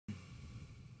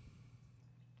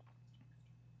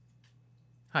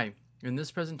Hi, in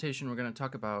this presentation we're going to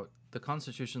talk about the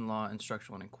constitution, law, and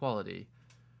structural inequality.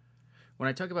 When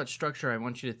I talk about structure, I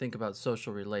want you to think about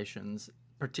social relations,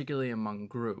 particularly among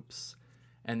groups,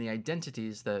 and the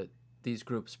identities that these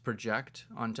groups project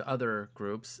onto other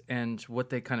groups and what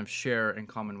they kind of share in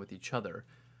common with each other.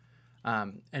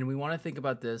 And we want to think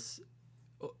about this,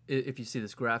 if you see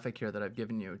this graphic here that I've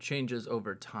given you, changes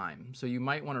over time. So you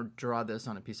might want to draw this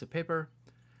on a piece of paper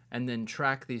and then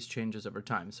track these changes over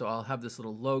time. So I'll have this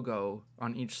little logo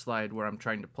on each slide where I'm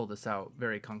trying to pull this out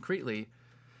very concretely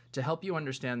to help you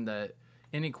understand that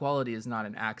inequality is not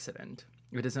an accident.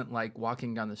 It isn't like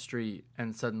walking down the street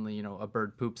and suddenly, a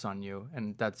bird poops on you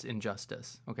and that's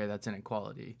injustice. Okay, that's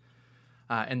inequality.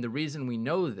 And the reason we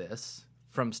know this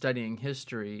from studying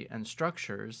history and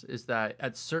structures is that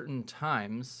at certain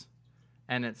times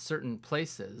and at certain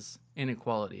places,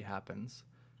 inequality happens.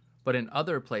 But in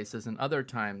other places and other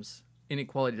times,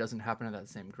 inequality doesn't happen in that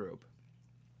same group.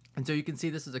 And so you can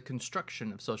see this is a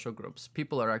construction of social groups.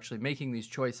 People are actually making these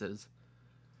choices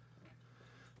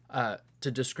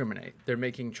to discriminate. They're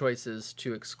making choices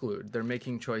to exclude. They're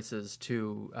making choices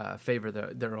to favor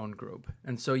their own group.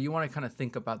 And so you want to kind of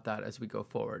think about that as we go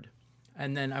forward.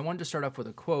 And then I wanted to start off with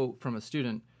a quote from a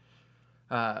student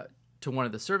to one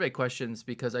of the survey questions,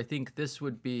 because I think this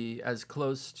would be as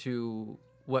close to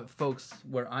what folks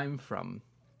where I'm from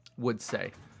would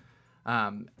say,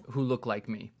 who look like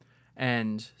me.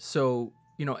 And so,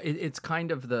 it's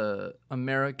kind of the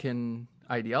American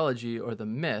ideology or the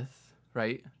myth,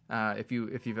 right? If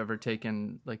you've ever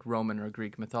taken like Roman or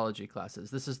Greek mythology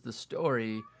classes, this is the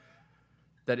story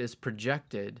that is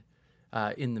projected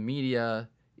in the media,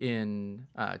 in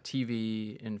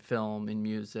TV, in film, in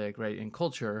music, right, in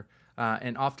culture,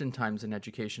 and oftentimes in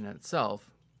education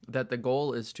itself, that the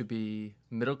goal is to be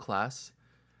middle class,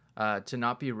 to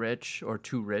not be rich or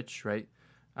too rich, right,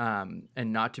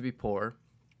 and not to be poor,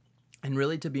 and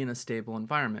really to be in a stable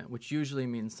environment, which usually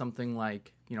means something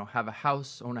like, have a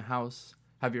house, own a house,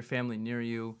 have your family near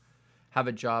you, have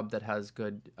a job that has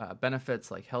good benefits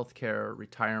like healthcare,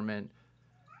 retirement,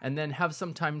 and then have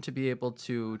some time to be able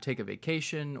to take a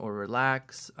vacation or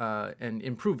relax and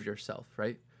improve yourself,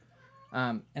 right?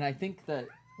 And I think that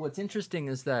what's interesting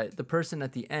is that the person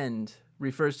at the end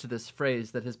refers to this phrase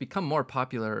that has become more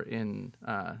popular in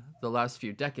the last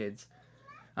few decades,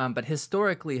 but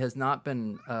historically has not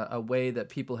been a way that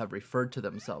people have referred to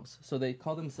themselves. So they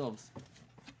call themselves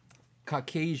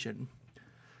Caucasian.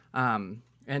 And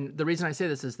the reason I say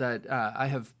this is that I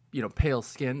have, pale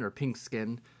skin or pink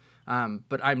skin,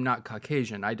 but I'm not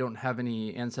Caucasian. I don't have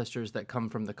any ancestors that come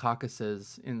from the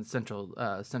Caucasus in Central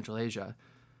Asia.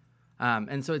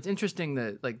 And so it's interesting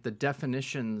that like the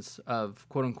definitions of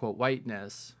quote unquote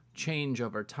whiteness change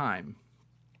over time.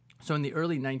 So in the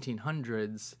early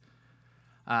 1900s,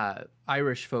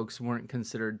 Irish folks weren't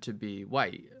considered to be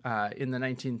white. In the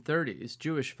 1930s,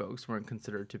 Jewish folks weren't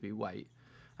considered to be white.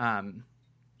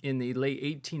 In the late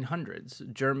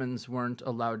 1800s, Germans weren't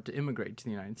allowed to immigrate to the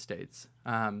United States.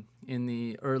 In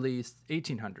the early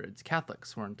 1800s,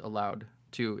 Catholics weren't allowed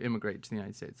to immigrate to the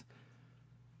United States.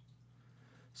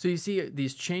 So you see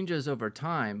these changes over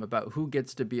time about who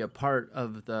gets to be a part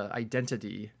of the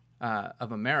identity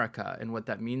of America and what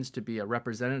that means to be a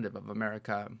representative of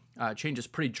America changes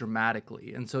pretty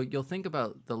dramatically. And so you'll think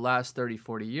about the last 30,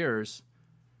 40 years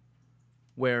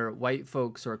where white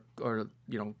folks or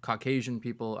Caucasian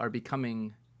people are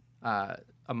becoming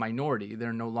a minority.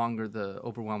 They're no longer the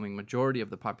overwhelming majority of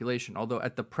the population, although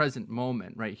at the present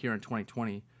moment, right here in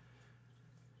 2020,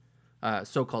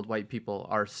 so-called white people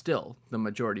are still the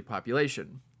majority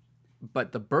population,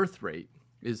 but the birth rate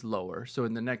is lower. So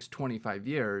in the next 25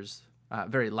 years,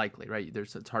 very likely, right?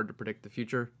 It's hard to predict the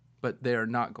future, but they're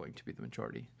not going to be the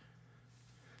majority.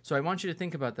 So I want you to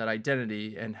think about that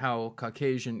identity and how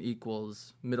Caucasian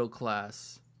equals middle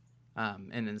class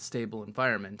and in a stable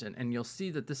environment. And you'll see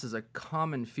that this is a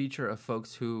common feature of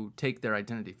folks who take their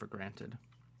identity for granted.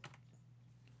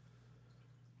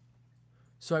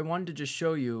 So I wanted to just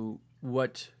show you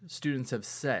what students have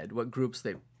said, what groups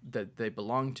that they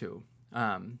belong to.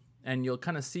 And you'll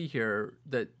kind of see here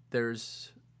that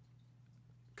there's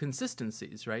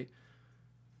consistencies, right?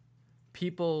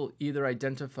 People either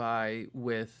identify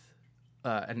with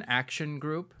an action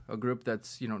group, a group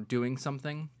that's doing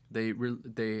something.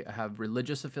 They have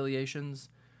religious affiliations.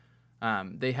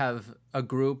 They have a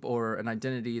group or an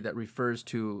identity that refers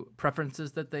to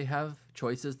preferences that they have,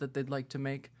 choices that they'd like to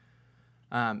make.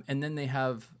 And then they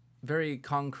have very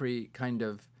concrete kind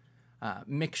of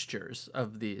mixtures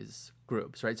of these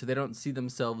groups, right? So they don't see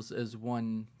themselves as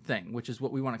one thing, which is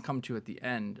what we want to come to at the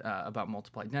end about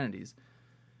multiple identities.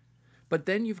 But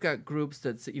then you've got groups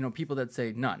that say, people that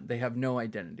say none. They have no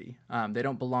identity. They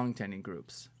don't belong to any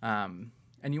groups. And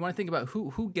you want to think about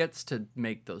who gets to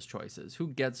make those choices. Who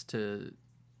gets to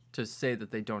say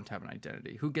that they don't have an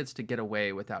identity? Who gets to get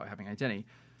away without having identity?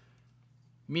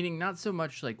 Meaning not so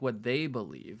much like what they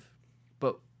believe,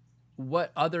 but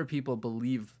what other people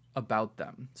believe about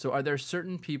them. So are there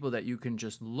certain people that you can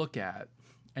just look at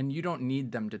and you don't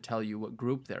need them to tell you what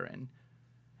group they're in?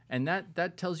 And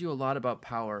that tells you a lot about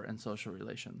power and social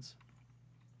relations.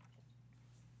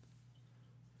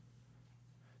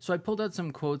 So I pulled out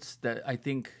some quotes that I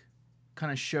think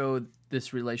kind of show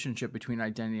this relationship between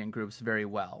identity and groups very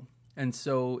well. And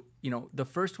so, the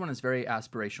first one is very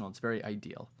aspirational. It's very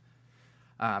ideal.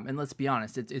 And let's be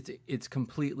honest, it's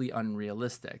completely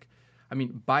unrealistic. I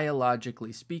mean,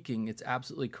 biologically speaking, it's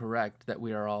absolutely correct that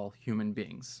we are all human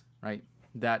beings, right?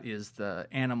 That is the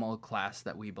animal class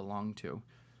that we belong to.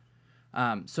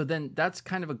 So then that's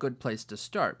kind of a good place to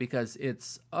start, because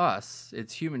it's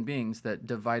human beings that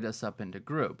divide us up into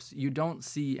groups. You don't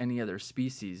see any other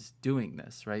species doing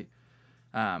this, right?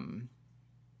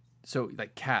 So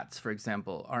like cats, for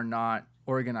example, are not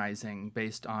organizing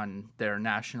based on their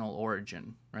national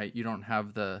origin, right? You don't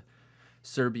have the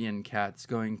Serbian cats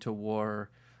going to war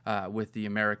with the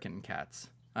American cats.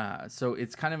 So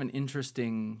it's kind of an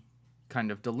interesting kind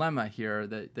of dilemma here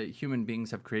that human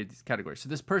beings have created these categories. So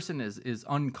this person is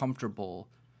uncomfortable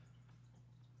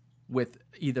with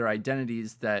either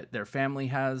identities that their family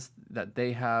has, that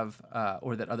they have,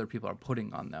 or that other people are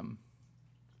putting on them.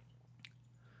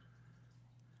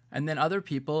 And then other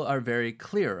people are very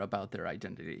clear about their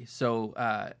identity. So,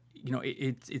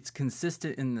 it's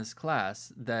consistent in this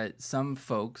class that some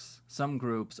folks, some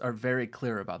groups are very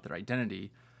clear about their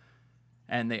identity.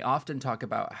 And they often talk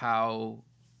about how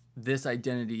this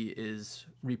identity is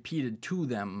repeated to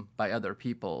them by other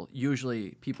people,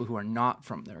 usually people who are not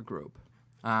from their group.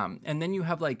 And then you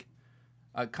have like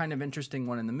a kind of interesting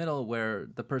one in the middle where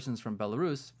the person's from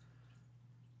Belarus,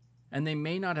 and they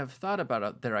may not have thought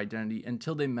about their identity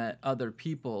until they met other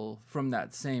people from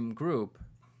that same group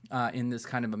in this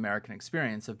kind of American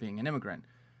experience of being an immigrant.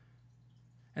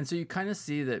 And so you kind of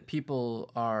see that people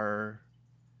are,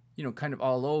 kind of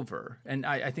all over. And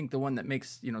I think the one that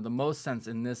makes, the most sense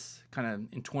in this kind of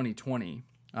in 2020,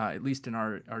 at least in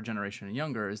our generation and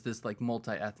younger, is this like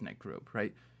multi-ethnic group,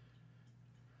 right?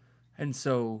 And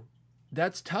so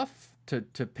that's tough to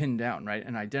pin down, right?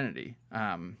 An identity.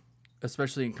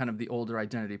 Especially in kind of the older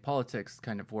identity politics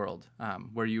kind of world,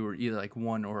 where you were either like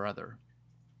one or other.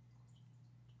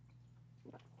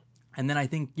 And then I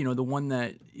think, the one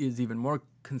that is even more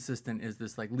consistent is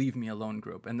this like leave me alone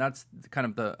group. And that's kind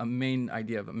of a main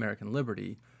idea of American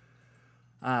liberty.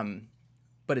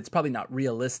 But it's probably not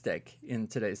realistic in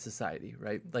today's society,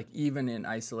 right? Like even in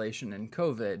isolation and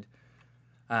COVID,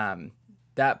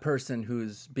 that person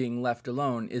who's being left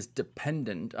alone is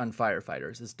dependent on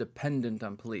firefighters, is dependent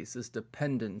on police, is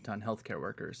dependent on healthcare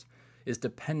workers, is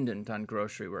dependent on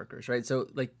grocery workers, right? So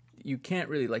like you can't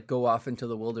really like go off into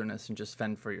the wilderness and just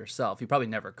fend for yourself. You probably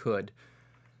never could,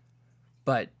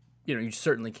 but you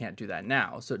certainly can't do that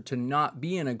now. So to not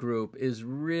be in a group is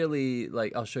really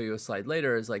like, I'll show you a slide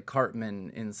later, is like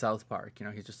Cartman in South Park.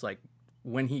 He's just like,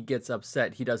 when he gets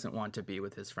upset, he doesn't want to be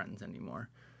with his friends anymore.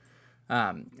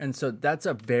 And so that's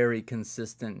a very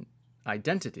consistent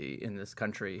identity in this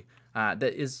country that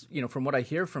is, from what I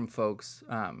hear from folks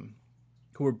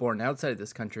who were born outside of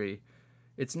this country,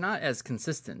 it's not as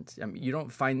consistent. I mean, you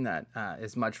don't find that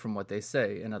as much from what they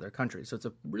say in other countries. So it's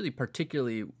a really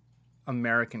particularly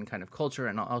American kind of culture,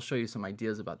 and I'll show you some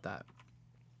ideas about that.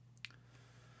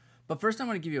 But first I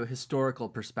want to give you a historical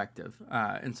perspective.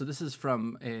 And so this is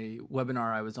from a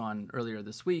webinar I was on earlier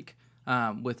this week.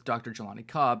 With Dr. Jelani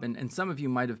Cobb, and some of you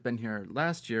might have been here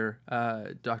last year.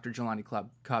 Dr. Jelani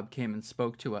Cobb came and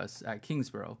spoke to us at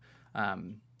Kingsborough. So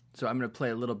I'm going to play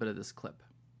a little bit of this clip.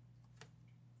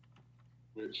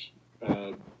 Which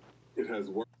it has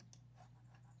worked.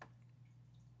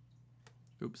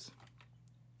 Oops.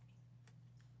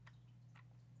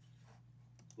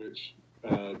 Which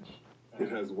it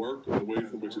has worked in the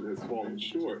ways in which it has fallen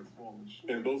short.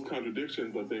 And those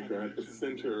contradictions, I think, are at the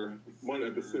center, one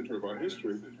at the center of our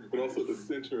history, but also at the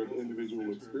center of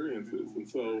individual experiences. And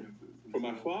so for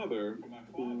my father,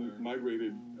 who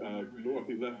migrated north,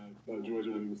 he left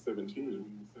Georgia when he was 17,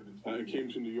 and came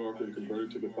to New York and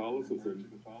converted to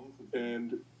Catholicism.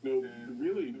 And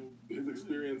really, his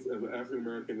experience as an African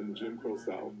American in the Jim Crow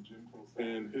South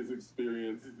and his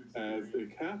experience as a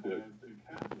Catholic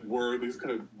were these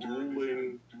kind of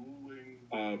dueling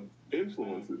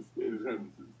influences, these kind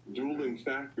of dueling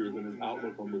factors in his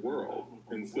outlook on the world.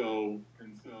 And so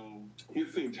he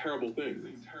had seen terrible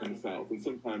things in the South, and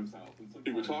sometimes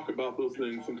he would talk about those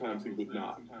things, sometimes he would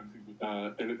not.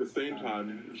 And at the same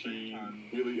time, he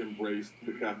really embraced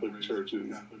the Catholic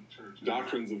Church's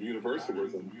doctrines of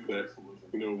universalism, that,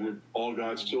 you know, we're all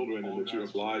God's children and that you're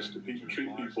obliged to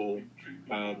treat people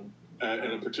in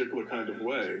a particular kind of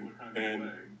way.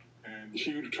 And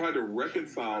he tried to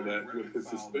reconcile that with his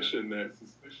suspicion that,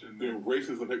 you know,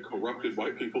 racism had corrupted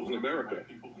white people in America,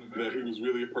 that he was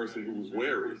really a person who was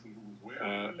wary.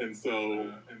 And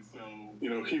so, you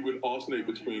know, he would alternate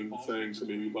between saying to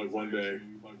me, like, one day,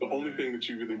 the only thing that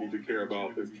you really need to care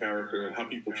about is character and how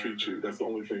people treat you. That's the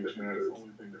only thing that matters.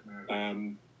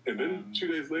 And then 2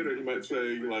 days later, he might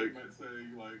say, like,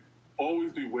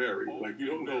 always be wary. Like, you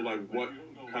don't know, like, what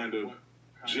kind of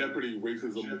jeopardy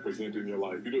racism will present in your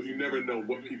life. You never know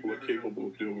what people are capable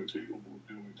of doing to you.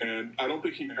 And I don't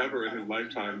think he ever in his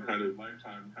lifetime kind of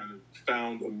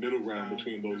found a middle ground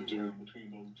between those dueling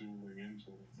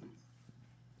influences.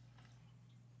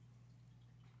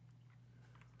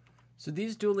 So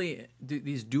these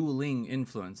dueling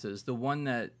influences, the one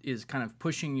that is kind of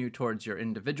pushing you towards your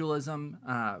individualism,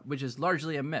 which is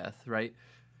largely a myth, right?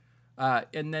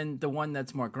 And then the one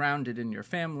that's more grounded in your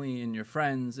family, in your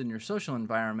friends, in your social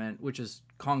environment, which is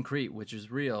concrete, which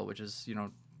is real, which is, you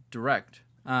know, direct.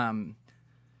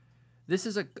 This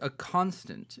is a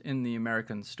constant in the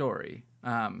American story.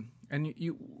 And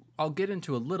I'll get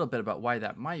into a little bit about why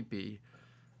that might be,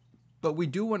 but we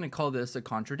do want to call this a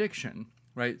contradiction,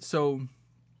 right? So,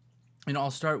 and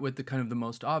I'll start with the kind of the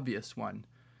most obvious one.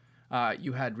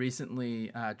 You had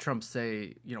recently Trump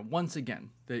say, you know, once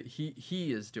again that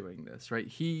he is doing this, right?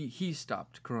 He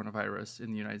stopped coronavirus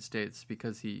in the United States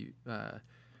because he,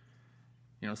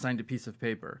 you know, signed a piece of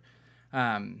paper.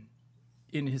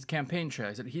 In his campaign trail,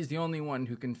 he said he's the only one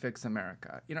who can fix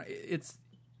America. You know, it's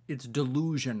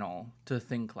delusional to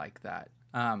think like that.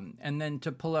 And then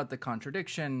to pull out the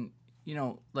contradiction, you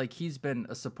know, like he's been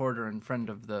a supporter and friend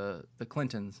of the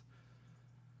Clintons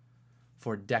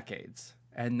for decades.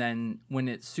 And then when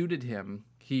it suited him,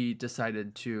 he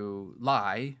decided to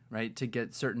lie, right, to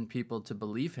get certain people to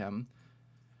believe him.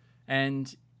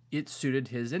 And it suited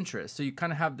his interests. So you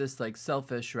kind of have this like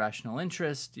selfish, rational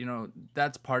interest, you know,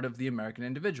 that's part of the American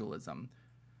individualism.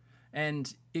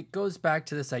 And it goes back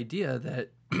to this idea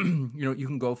that, you know, you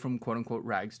can go from quote unquote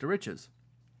rags to riches.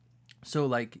 So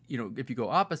like, you know, if you go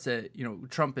opposite, you know,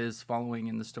 Trump is following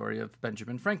in the story of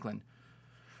Benjamin Franklin,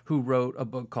 who wrote a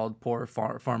book called Poor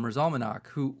Farmer's Almanac,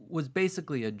 who was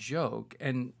basically a joke.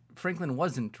 And Franklin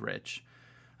wasn't rich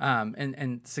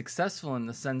and successful in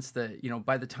the sense that, you know,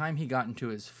 by the time he got into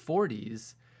his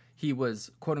 40s, he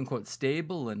was, quote unquote,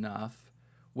 stable enough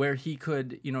where he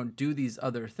could, you know, do these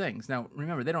other things. Now,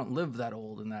 remember, they don't live that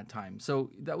old in that time. So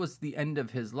that was the end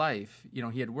of his life. You know,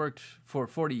 he had worked for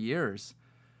 40 years.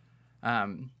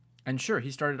 And sure,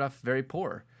 he started off very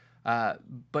poor.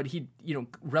 But he, you know,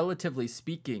 relatively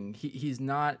speaking,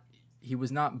 he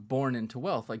was not born into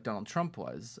wealth like Donald Trump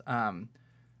was.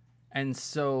 And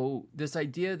so this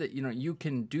idea that, you know, you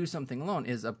can do something alone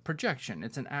is a projection.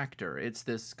 It's an actor. It's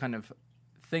this kind of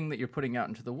thing that you're putting out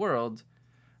into the world.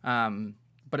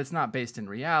 But it's not based in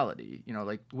reality. You know,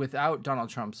 like without Donald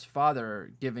Trump's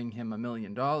father giving him $1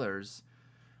 million,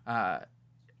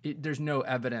 there's no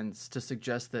evidence to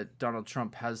suggest that Donald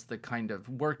Trump has the kind of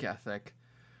work ethic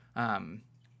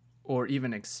or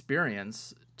even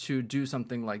experience to do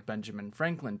something like Benjamin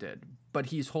Franklin did. But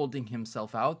he's holding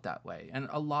himself out that way. And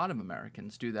a lot of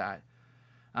Americans do that.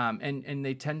 And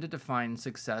they tend to define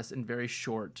success in very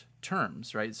short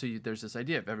terms, right? So there's this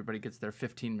idea of everybody gets their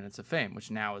 15 minutes of fame,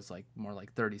 which now is like more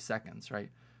like 30 seconds, right?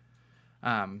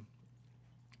 And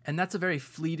that's a very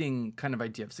fleeting kind of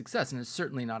idea of success, and it's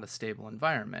certainly not a stable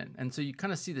environment. And so you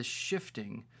kind of see this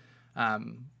shifting,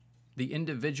 the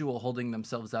individual holding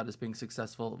themselves out as being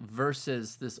successful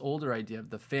versus this older idea of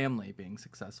the family being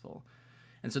successful.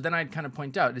 And so then I'd kind of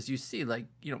point out, as you see, like,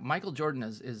 you know, Michael Jordan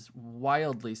is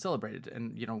wildly celebrated.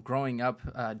 And, you know, growing up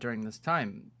during this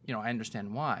time, you know, I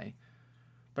understand why.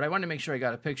 But I wanted to make sure I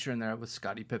got a picture in there with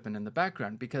Scottie Pippen in the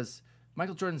background, because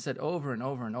Michael Jordan said over and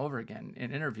over and over again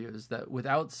in interviews that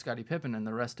without Scottie Pippen and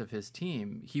the rest of his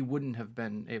team, he wouldn't have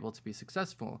been able to be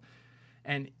successful.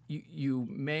 And you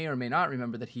may or may not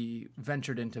remember that he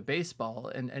ventured into baseball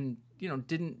and you know,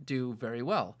 didn't do very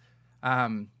well.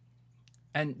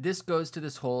 And this goes to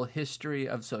this whole history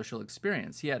of social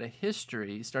experience. He had a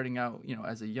history starting out, you know,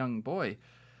 as a young boy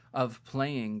of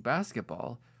playing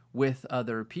basketball with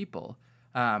other people.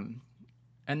 And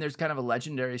there's kind of a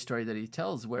legendary story that he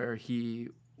tells where he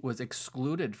was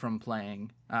excluded from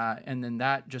playing, and then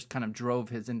that just kind of drove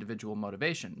his individual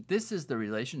motivation. This is the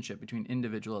relationship between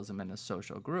individualism and a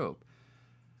social group.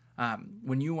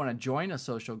 When you want to join a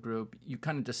social group, you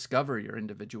kind of discover your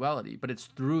individuality, but it's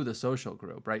through the social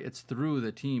group, right? It's through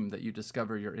the team that you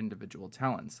discover your individual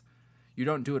talents. You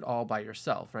don't do it all by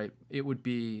yourself, right? It would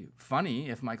be funny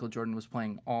if Michael Jordan was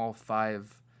playing all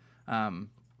 5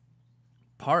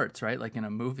 parts, right? Like in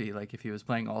a movie, like if he was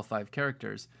playing all 5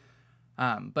 characters.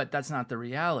 But that's not the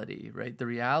reality, right? The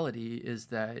reality is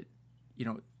that,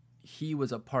 he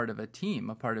was a part of a team,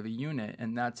 a part of a unit,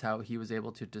 and that's how he was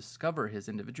able to discover his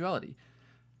individuality.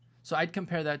 So I'd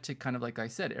compare that to kind of like I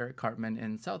said, Eric Cartman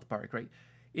in South Park, right?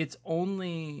 It's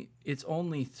only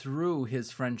through his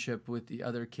friendship with the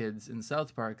other kids in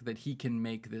South Park that he can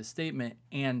make this statement,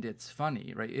 and it's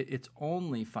funny, right? It's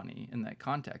only funny in that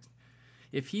context.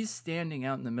 If he's standing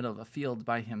out in the middle of a field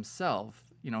by himself,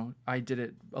 I did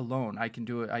it alone, I can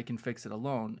do it, I can fix it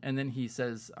alone, and then he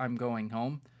says, I'm going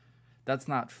home, that's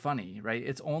not funny, right?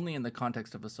 It's only in the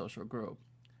context of a social group.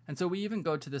 And so we even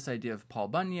go to this idea of Paul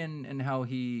Bunyan and how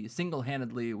he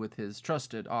single-handedly, with his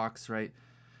trusted ox, right,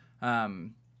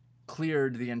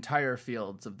 cleared the entire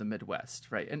fields of the Midwest,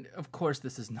 right? And of course,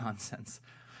 this is nonsense.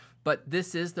 But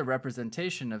this is the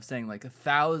representation of saying like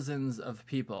thousands of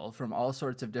people from all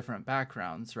sorts of different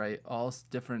backgrounds, right? All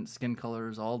different skin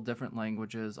colors, all different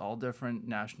languages, all different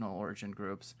national origin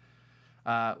groups,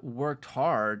 worked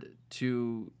hard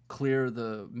to clear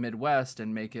the Midwest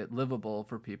and make it livable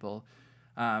for people.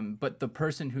 But the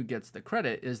person who gets the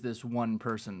credit is this one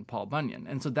person, Paul Bunyan.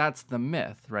 And so that's the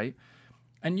myth, right?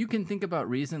 And you can think about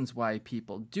reasons why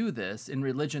people do this. In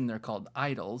religion, they're called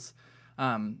idols.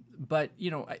 But,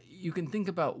 you can think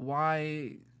about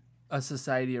why a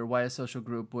society or why a social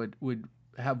group would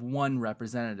have one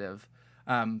representative.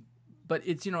 But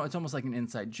it's, it's almost like an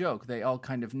inside joke. They all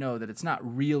kind of know that it's not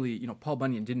really, Paul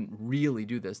Bunyan didn't really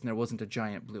do this, and there wasn't a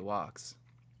giant blue ox.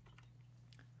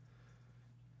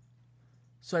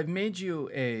 So I've made you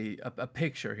a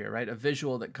picture here, right? A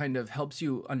visual that kind of helps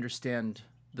you understand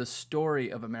the story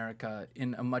of America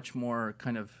in a much more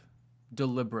kind of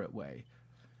deliberate way.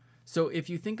 So if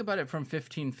you think about it from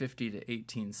 1550 to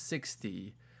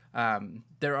 1860,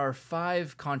 there are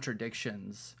 5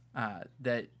 contradictions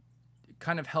that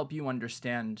kind of help you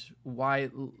understand why,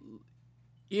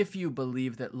 if you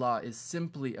believe that law is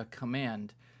simply a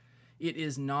command, it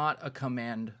is not a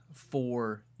command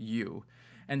for you.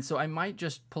 And so I might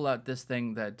just pull out this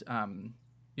thing that,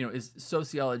 is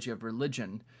sociology of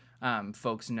religion,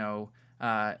 folks know.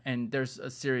 And there's a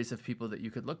series of people that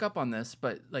you could look up on this,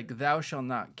 but like thou shalt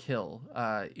not kill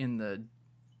in the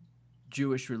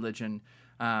Jewish religion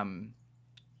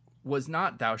was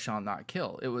not thou shalt not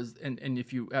kill. It was, and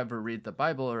if you ever read the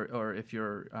Bible or if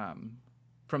you're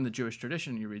from the Jewish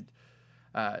tradition, you read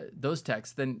those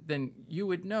texts, then you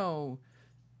would know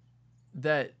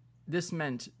that this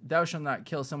meant thou shalt not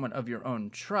kill someone of your own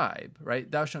tribe, right?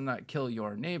 Thou shalt not kill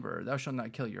your neighbor. Thou shalt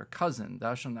not kill your cousin.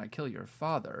 Thou shalt not kill your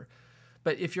father.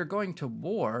 But if you're going to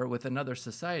war with another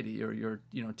society, or you're,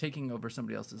 taking over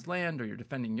somebody else's land, or you're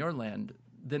defending your land,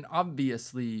 then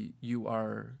obviously you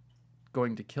are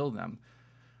going to kill them.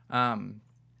 And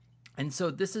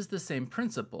so this is the same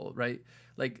principle, right?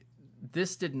 Like,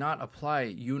 this did not apply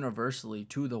universally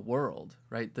to the world,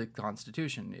 right? The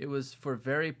Constitution. It was for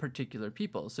very particular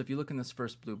people. So if you look in this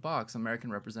first blue box,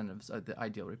 American representatives of the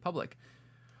ideal republic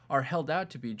are held out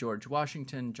to be George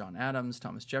Washington, John Adams,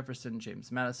 Thomas Jefferson,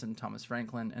 James Madison, Thomas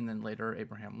Franklin, and then later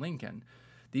Abraham Lincoln.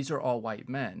 These are all white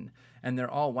men, and they're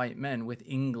all white men with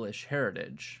English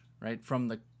heritage, right? From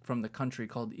the country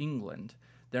called England.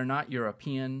 They're not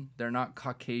European. They're not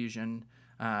Caucasian.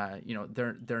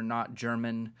 They're not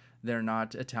German. They're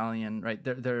not Italian, right?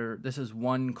 This is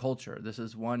one culture. This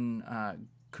is one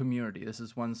community. This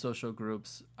is one social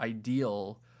group's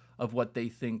ideal of what they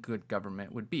think good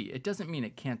government would be. It doesn't mean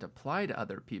it can't apply to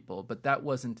other people, but that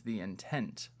wasn't the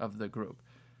intent of the group.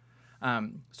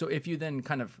 So if you then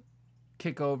kind of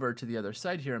kick over to the other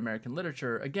side here, American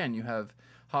literature, again, you have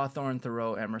Hawthorne,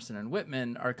 Thoreau, Emerson, and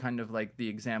Whitman are kind of like the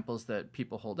examples that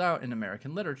people hold out in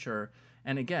American literature.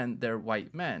 And again, they're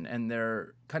white men, and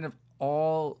they're kind of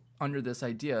all under this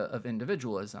idea of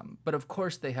individualism. But of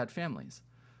course they had families.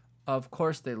 Of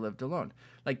course they lived alone.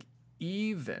 Like,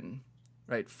 even,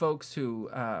 right, folks who,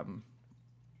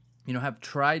 have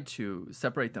tried to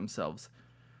separate themselves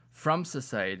from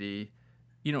society,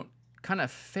 kind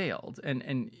of failed.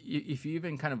 And if you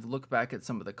even kind of look back at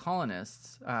some of the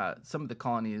colonists, some of the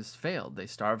colonies failed. They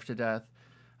starved to death.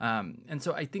 And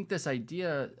so I think this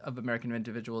idea of American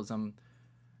individualism,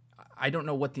 I don't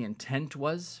know what the intent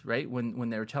was, right, when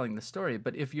they were telling the story.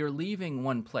 But if you're leaving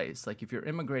one place, like if you're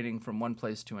immigrating from one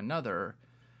place to another,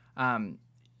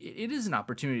 it is an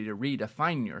opportunity to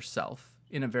redefine yourself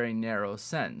in a very narrow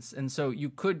sense. And so you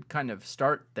could kind of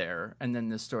start there, and then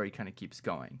the story kind of keeps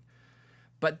going.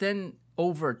 But then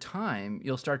over time,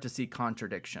 you'll start to see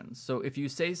contradictions. So if you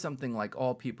say something like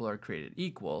all people are created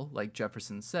equal, like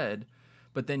Jefferson said,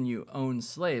 but then you own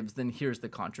slaves, then here's the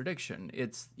contradiction.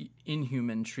 It's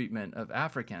inhuman treatment of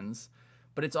Africans,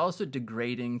 but it's also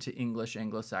degrading to English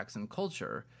Anglo-Saxon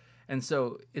culture. And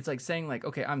so it's like saying like,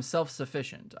 okay, I'm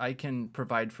self-sufficient. I can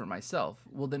provide for myself.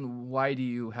 Well, then why do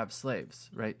you have slaves,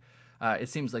 right? It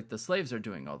seems like the slaves are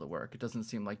doing all the work. It doesn't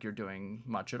seem like you're doing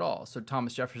much at all. So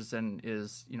Thomas Jefferson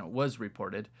was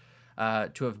reported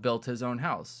to have built his own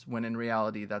house, when in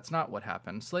reality, that's not what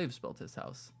happened. Slaves built his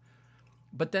house.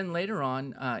 But then later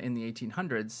on in the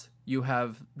 1800s, you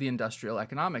have the industrial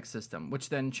economic system, which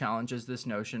then challenges this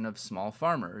notion of small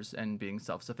farmers and being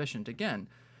self-sufficient again,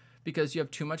 because you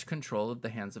have too much control of the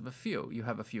hands of a few. You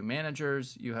have a few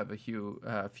managers, you have a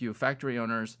few factory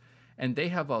owners, and they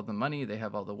have all the money, they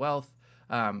have all the wealth,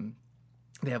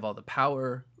 they have all the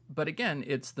power. But again,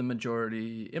 it's the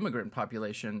majority immigrant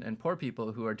population and poor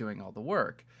people who are doing all the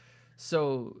work.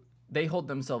 So they hold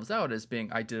themselves out as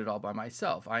being, I did it all by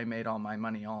myself. I made all my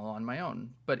money all on my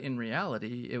own. But in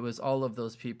reality, it was all of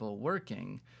those people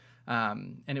working.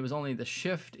 And it was only the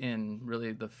shift in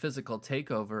really the physical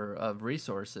takeover of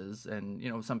resources.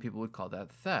 And, some people would call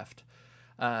that theft.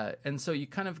 And so you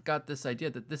kind of got this idea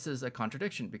that this is a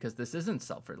contradiction, because this isn't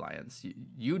self-reliance.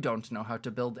 You don't know how to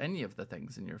build any of the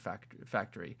things in your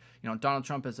factory. Donald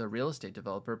Trump is a real estate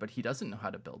developer, but he doesn't know how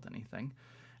to build anything.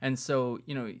 And so,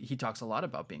 he talks a lot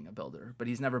about being a builder, but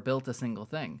he's never built a single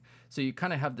thing. So you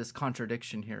kind of have this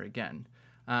contradiction here again.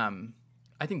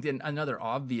 I think another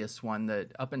obvious one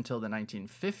that up until the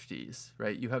 1950s,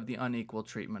 right, you have the unequal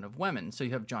treatment of women. So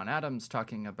you have John Adams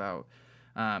talking about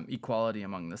equality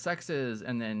among the sexes,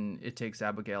 and then it takes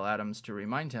Abigail Adams to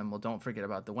remind him, well, don't forget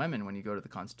about the women when you go to the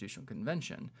Constitutional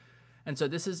Convention. And so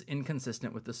this is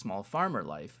inconsistent with the small farmer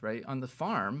life, right? On the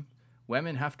farm,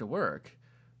 women have to work.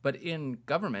 But in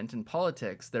government and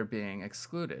politics, they're being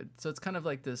excluded. So it's kind of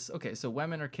like this, okay, so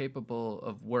women are capable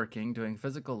of working, doing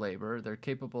physical labor. They're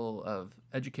capable of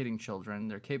educating children.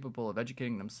 They're capable of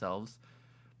educating themselves,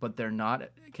 but they're not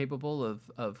capable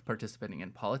of participating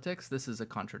in politics. This is a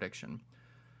contradiction.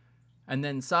 And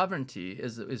then sovereignty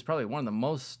is probably one of the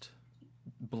most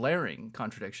blaring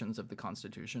contradictions of the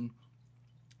Constitution.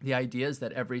 The idea is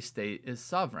that every state is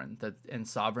sovereign, and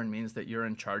sovereign means that you're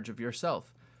in charge of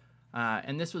yourself.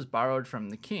 And this was borrowed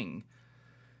from the king.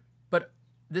 But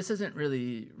this isn't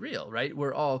really real, right?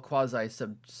 We're all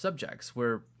quasi-subjects.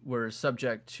 We're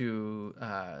subject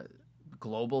to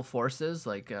global forces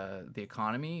like the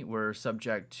economy. We're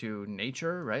subject to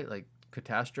nature, right? Like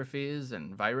catastrophes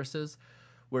and viruses.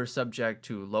 We're subject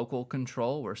to local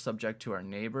control. We're subject to our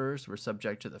neighbors. We're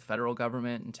subject to the federal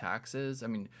government and taxes. I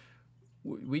mean,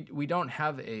 we don't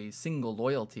have a single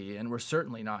loyalty, and we're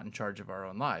certainly not in charge of our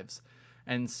own lives.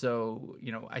 And so,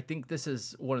 I think this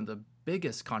is one of the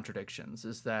biggest contradictions,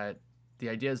 is that the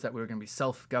idea is that we're going to be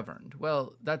self-governed.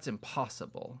 Well, that's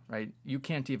impossible, right? You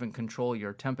can't even control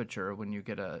your temperature when you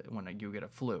get a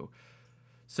flu.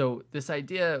 So this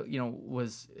idea,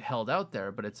 was held out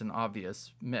there, but it's an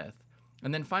obvious myth.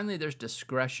 And then finally, there's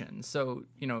discretion. So,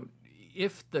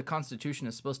 if the Constitution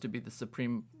is supposed to be the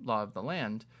supreme law of the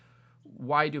land,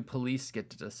 why do police get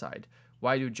to decide?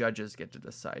 Why do judges get to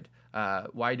decide?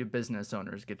 Why do business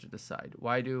owners get to decide?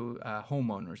 Why do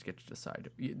homeowners get to decide?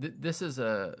 This is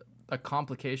a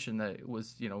complication that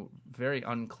was, very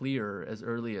unclear as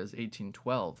early as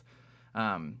 1812.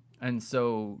 And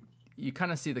so you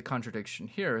kind of see the contradiction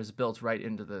here is built right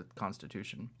into the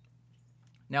Constitution.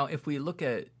 Now, if we look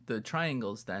at the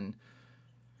triangles, then,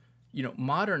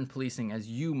 modern policing, as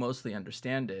you mostly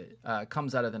understand it,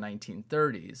 comes out of the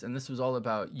 1930s. And this was all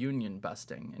about union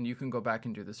busting. And you can go back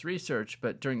and do this research,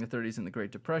 but during the 30s and the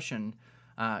Great Depression,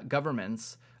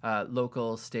 governments,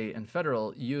 local, state, and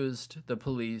federal, used the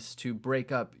police to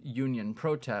break up union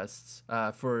protests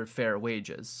for fair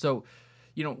wages. So,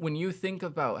 when you think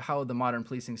about how the modern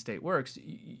policing state works,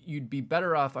 you'd be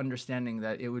better off understanding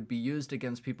that it would be used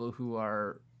against people who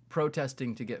are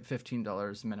protesting to get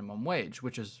 $15 minimum wage,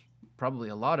 which is probably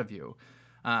a lot of you.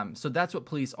 So that's what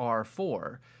police are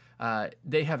for.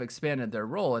 They have expanded their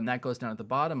role, and that goes down at the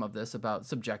bottom of this about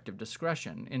subjective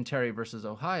discretion. In Terry versus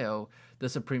Ohio, the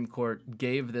Supreme Court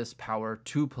gave this power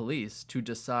to police to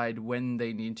decide when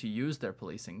they need to use their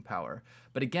policing power.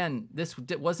 But again, this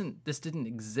didn't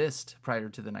exist prior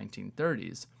to the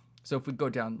 1930s. So if we go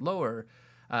down lower,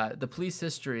 the police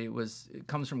history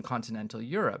comes from continental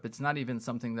Europe. It's not even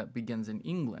something that begins in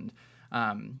England.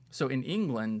 So in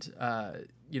England,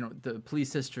 the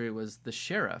police history was the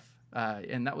sheriff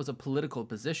and that was a political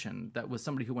position. That was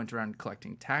somebody who went around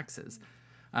collecting taxes.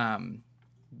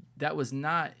 That was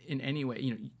not in any way,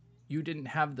 you didn't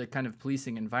have the kind of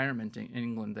policing environment in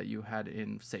England that you had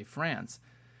in, say, France.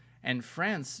 And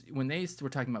France, when they were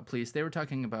talking about police, they were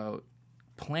talking about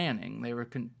planning. They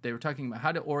were talking about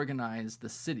how to organize the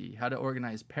city, how to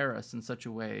organize Paris in such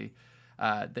a way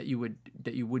that you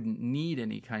wouldn't need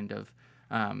any kind of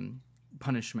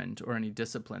punishment or any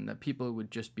discipline, that people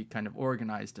would just be kind of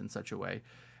organized in such a way.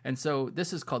 And so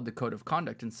this is called the Code of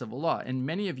Conduct in civil law. And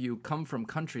many of you come from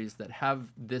countries that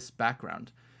have this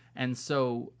background. And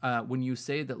so when you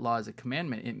say that law is a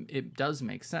commandment, it does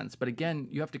make sense. But again,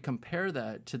 you have to compare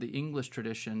that to the English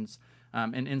traditions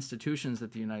and institutions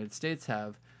that the United States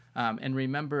have. And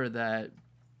remember that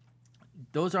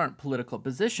those aren't political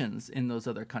positions in those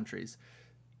other countries.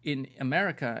 In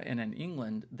America and in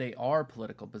England, they are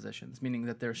political positions, meaning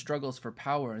that they're struggles for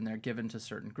power and they're given to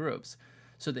certain groups.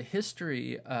 So the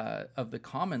history of the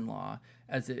common law,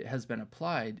 as it has been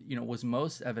applied, was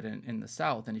most evident in the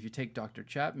South. And if you take Dr.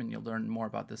 Chapman, you'll learn more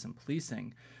about this in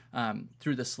policing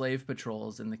through the slave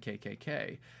patrols in the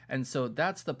KKK. And so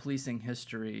that's the policing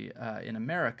history in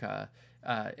America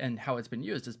and how it's been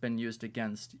used. It's been used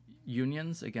against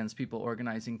unions, against people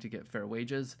organizing to get fair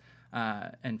wages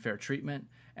and fair treatment,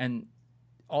 and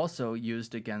also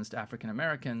used against African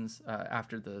Americans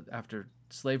after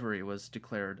slavery was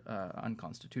declared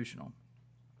unconstitutional.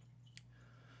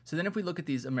 So then if we look at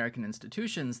these American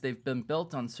institutions, they've been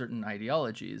built on certain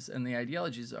ideologies, and the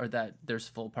ideologies are that there's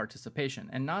full participation,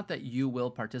 and not that you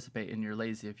will participate and you're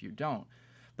lazy if you don't,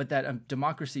 but that a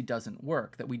democracy doesn't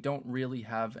work, that we don't really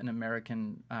have an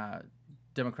American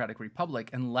democratic republic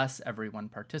unless everyone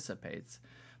participates.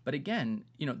 But again,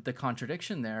 the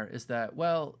contradiction there is that,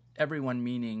 well, everyone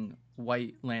meaning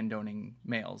white landowning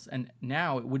males. And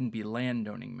now it wouldn't be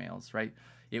landowning males, right?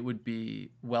 It would be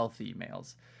wealthy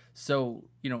males. So,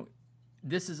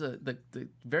 this is the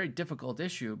very difficult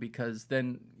issue, because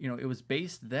then, it was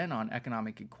based then on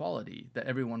economic equality, that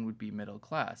everyone would be middle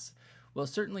class. Well,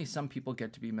 certainly some people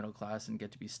get to be middle class and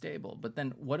get to be stable. But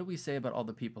then what do we say about all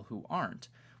the people who aren't?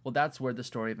 Well, that's where the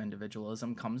story of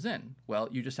individualism comes in. Well,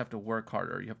 you just have to work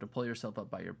harder. You have to pull yourself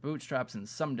up by your bootstraps, and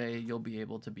someday you'll be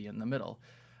able to be in the middle.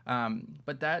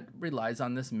 But that relies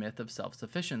on this myth of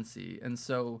self-sufficiency. And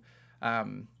so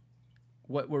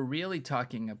what we're really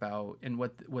talking about, and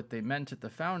what they meant at the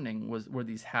founding were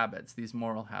these habits, these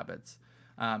moral habits,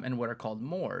 and what are called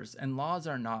mores. And laws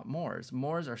are not mores.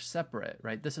 Mores are separate,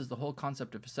 right? This is the whole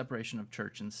concept of separation of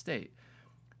church and state.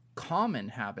 Common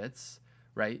habits,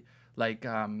 right? Like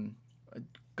Governor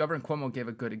Cuomo gave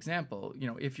a good example.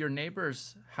 If your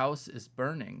neighbor's house is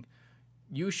burning,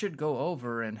 you should go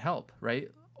over and help, right?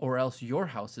 Or else your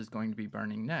house is going to be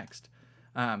burning next.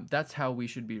 That's how we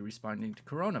should be responding to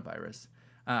coronavirus.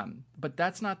 But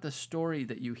that's not the story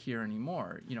that you hear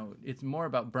anymore. It's more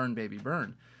about burn, baby,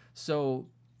 burn. So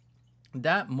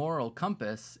that moral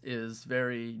compass is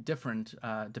very different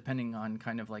depending on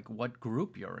kind of like what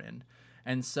group you're in.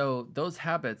 And so those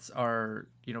habits are,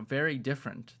 very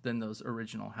different than those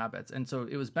original habits. And so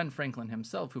it was Ben Franklin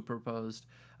himself who proposed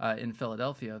in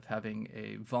Philadelphia of having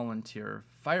a volunteer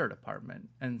fire department.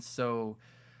 And so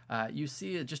you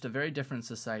see just a very different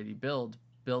society built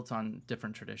on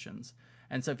different traditions.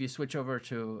 And so if you switch over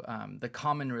to the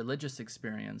common religious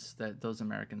experience that those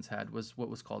Americans had was what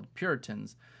was called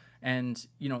Puritans. And,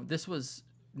 this was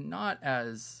not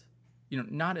as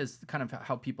kind of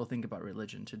how people think about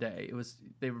religion today.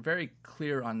 They were very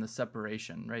clear on the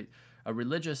separation, right? A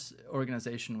religious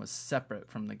organization was separate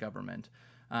from the government.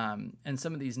 And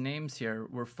some of these names here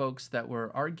were folks that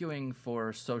were arguing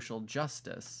for social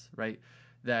justice, right?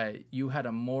 That you had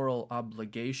a moral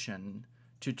obligation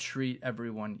to treat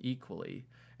everyone equally.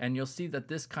 And you'll see that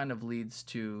this kind of leads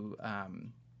to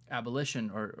abolition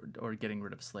or getting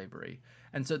rid of slavery.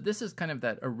 And so this is kind of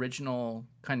that original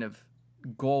kind of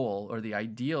goal or the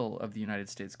ideal of the United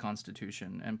States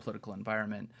Constitution and political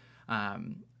environment,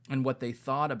 and what they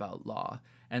thought about law.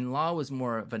 And law was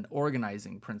more of an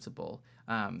organizing principle.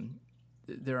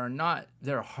 There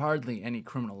are hardly any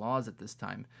criminal laws at this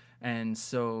time. And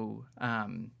so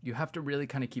you have to really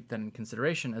kind of keep that in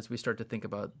consideration as we start to think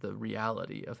about the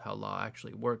reality of how law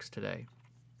actually works today.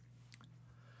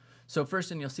 So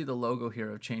first, and you'll see the logo here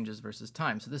of changes versus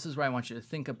time. So this is where I want you to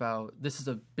think about, this is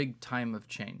a big time of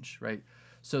change, right?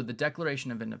 So the Declaration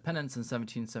of Independence in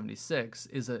 1776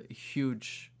 is a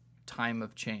huge time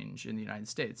of change in the United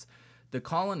States. The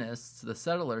colonists, the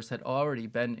settlers, had already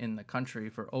been in the country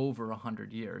for over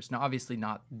 100 years. Now, obviously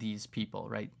not these people,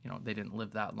 right? They didn't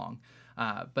live that long.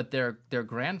 But their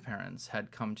grandparents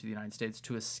had come to the United States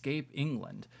to escape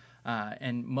England.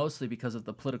 and mostly because of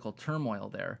the political turmoil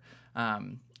there.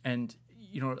 And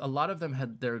a lot of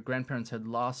them their grandparents had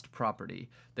lost property,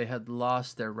 they had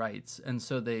lost their rights, and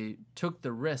so they took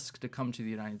the risk to come to the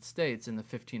United States in the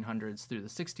 1500s through the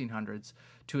 1600s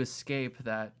to escape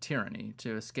that tyranny,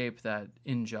 to escape that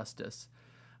injustice.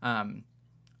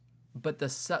 But the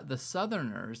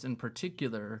Southerners in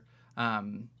particular,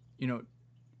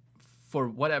 for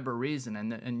whatever reason,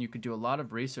 and you could do a lot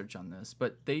of research on this,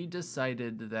 but they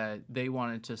decided that they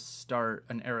wanted to start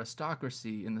an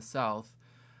aristocracy in the South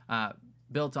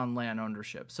built on land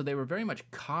ownership. So they were very much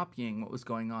copying what was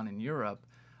going on in Europe,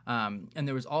 and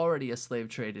there was already a slave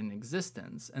trade in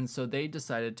existence, and so they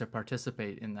decided to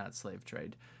participate in that slave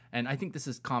trade. And I think this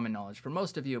is common knowledge for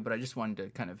most of you, but I just wanted to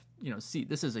kind of, see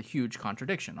this is a huge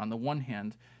contradiction. On the one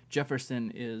hand, Jefferson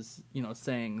is,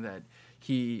 saying that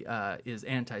he is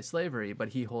anti-slavery, but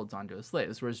he holds on to his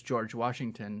slaves, whereas George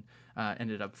Washington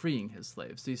ended up freeing his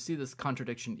slaves. So you see this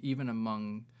contradiction even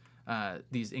among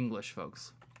these English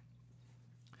folks.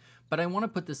 But I want to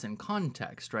put this in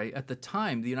context, right? At the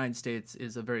time, the United States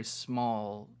is a very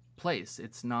small place.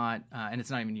 It's not, and it's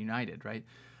not even united, right?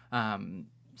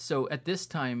 So at this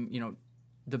time,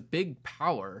 the big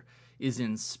power is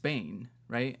in Spain,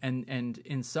 right? And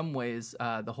in some ways,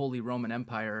 the Holy Roman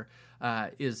Empire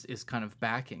is kind of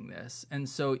backing this. And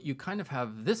so you kind of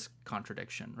have this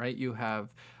contradiction, right? You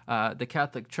have the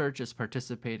Catholic Church is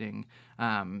participating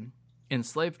in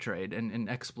slave trade and in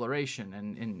exploration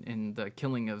and in the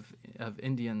killing of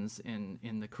Indians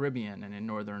in the Caribbean and in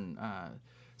northern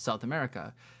South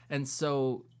America. And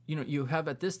so, you have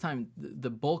at this time the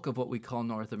bulk of what we call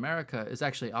North America is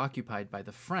actually occupied by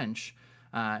the French.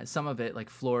 Some of it, like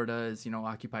Florida, is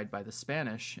occupied by the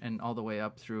Spanish, and all the way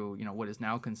up through what is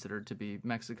now considered to be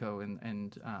Mexico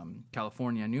and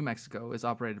California, New Mexico, is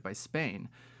operated by Spain.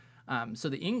 So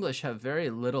the English have very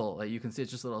little. You can see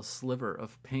it's just a little sliver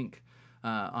of pink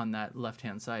on that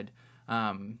left-hand side.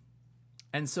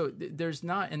 And so there's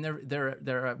not, and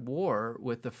they're at war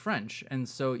with the French, and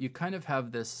so you kind of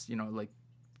have this,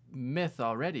 myth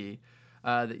already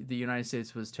that the United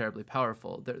States was terribly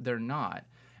powerful. They're not,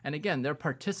 and again, they're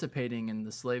participating in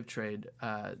the slave trade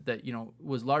that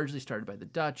was largely started by the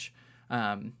Dutch,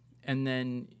 and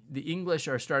then the English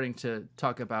are starting to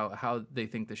talk about how they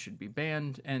think this should be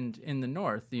banned, and in the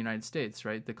North, the United States,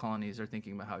 right, the colonies are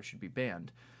thinking about how it should be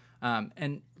banned,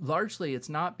 and largely it's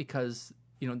not because.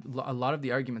 A lot of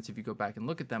the arguments, if you go back and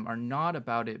look at them, are not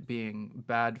about it being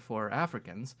bad for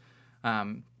Africans.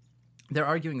 They're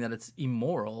arguing that it's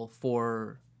immoral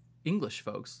for English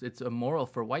folks. It's immoral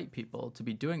for white people to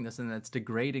be doing this, and that it's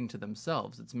degrading to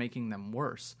themselves. It's making them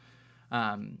worse.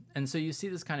 And so you see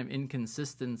this kind of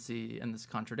inconsistency and this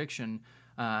contradiction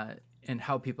in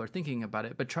how people are thinking about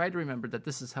it. But try to remember that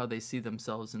this is how they see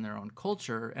themselves in their own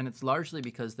culture, and it's largely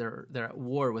because they're at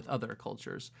war with other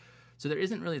cultures. So there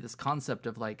isn't really this concept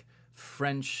of like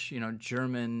French,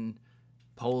 German,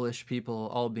 Polish people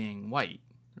all being white,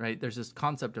 right? There's this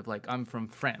concept of like, I'm from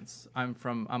France, I'm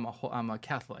a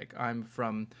Catholic, I'm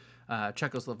from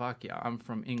Czechoslovakia, I'm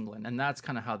from England, and that's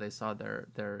kind of how they saw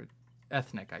their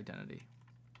ethnic identity.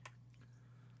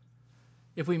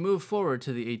 If we move forward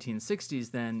to the 1860s,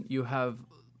 then you have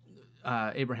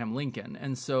Abraham Lincoln,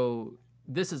 and so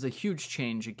this is a huge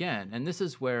change again, and this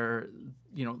is where,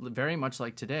 very much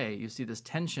like today, you see this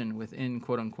tension within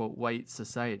quote-unquote white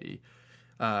society.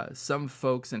 Some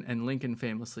folks, and Lincoln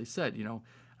famously said,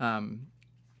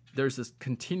 there's this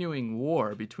continuing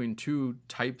war between two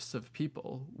types of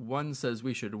people. One says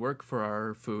we should work for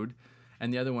our food,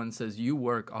 and the other one says, you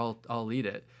work, I'll eat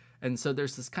it. And so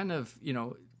there's this kind of,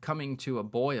 coming to a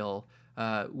boil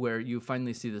where you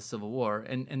finally see the Civil War,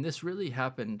 and this really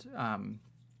happened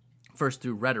first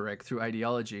through rhetoric, through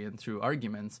ideology, and through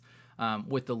arguments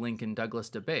with the Lincoln-Douglas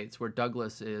debates, where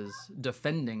Douglas is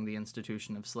defending the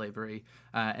institution of slavery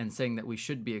and saying that we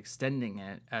should be extending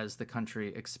it as the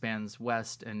country expands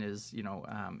west and is,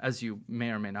 as you may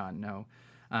or may not know,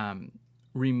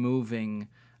 removing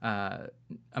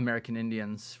American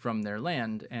Indians from their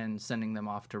land and sending them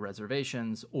off to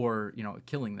reservations or,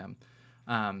 killing them.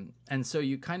 And so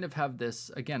you kind of have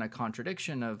this, again, a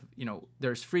contradiction of,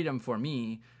 there's freedom for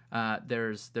me,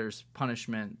 there's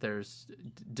punishment, there's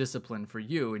discipline for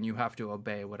you, and you have to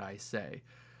obey what I say.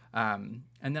 And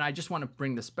then I just want to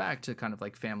bring this back to kind of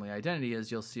like family identity.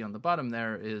 As you'll see on the bottom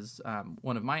there is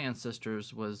one of my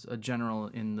ancestors was a general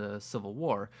in the Civil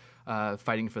War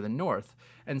fighting for the North.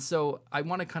 And so I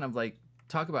want to kind of like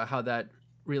talk about how that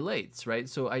relates, right?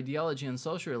 So ideology and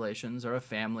social relations are a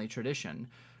family tradition,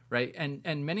 right?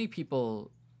 And many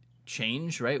people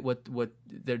change, right? What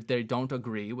they don't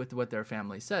agree with what their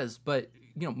family says, but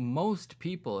most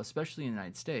people, especially in the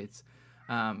United States,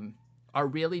 are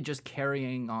really just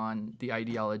carrying on the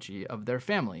ideology of their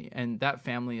family, and that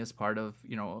family is part of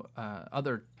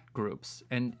other groups.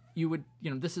 And you would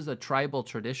this is a tribal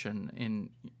tradition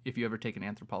if you ever take an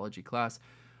anthropology class,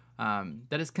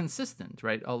 that is consistent,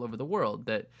 right, all over the world,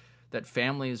 that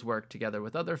families work together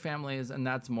with other families, and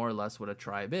that's more or less what a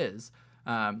tribe is.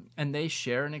 And they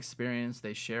share an experience,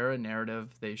 they share a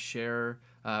narrative, they share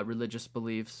religious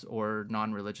beliefs or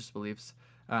non-religious beliefs,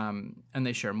 and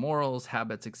they share morals,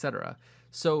 habits, etc.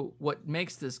 So what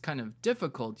makes this kind of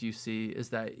difficult, you see, is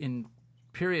that in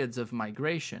periods of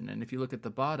migration, and if you look at the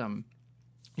bottom,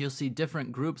 you'll see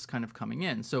different groups kind of coming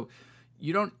in. So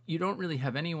you don't really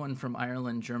have anyone from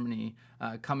Ireland, Germany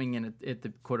coming in at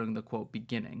the quote-unquote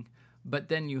beginning. But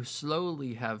then you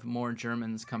slowly have more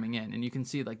Germans coming in, and you can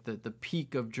see like the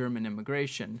peak of German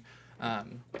immigration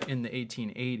in the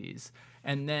 1880s.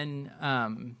 And then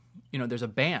there's a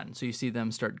ban, so you see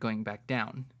them start going back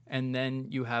down. And then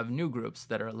you have new groups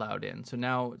that are allowed in. So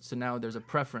now there's a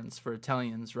preference for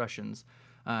Italians, Russians,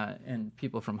 and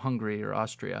people from Hungary or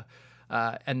Austria.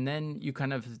 And then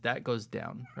that goes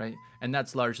down, right? And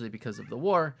that's largely because of the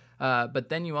war. But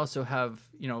then you also have,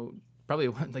 probably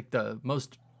like the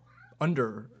most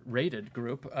underrated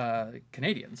group,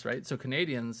 Canadians, right? So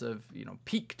Canadians have,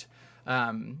 peaked,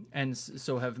 and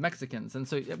so have Mexicans, and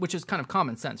so, which is kind of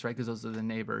common sense, right? Because those are the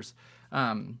neighbors.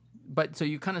 But so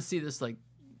you kind of see this like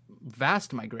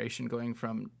vast migration going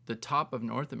from the top of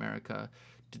North America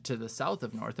to the south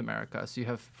of North America. So you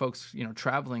have folks,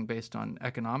 traveling based on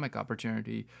economic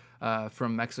opportunity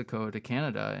from Mexico to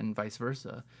Canada and vice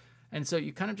versa. And so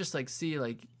you kind of just like see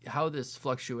like how this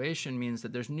fluctuation means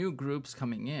that there's new groups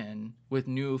coming in with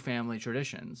new family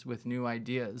traditions, with new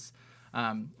ideas.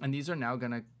 And these are now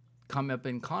going to come up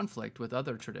in conflict with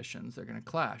other traditions. They're going to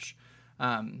clash.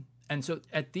 And so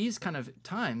at these kind of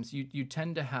times, you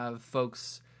tend to have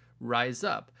folks rise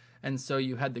up. And so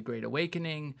you had the Great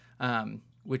Awakening,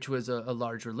 which was a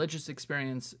large religious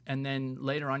experience. And then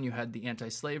later on, you had the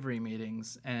anti-slavery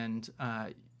meetings, and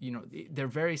they're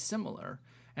very similar.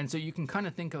 And so you can kind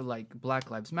of think of like Black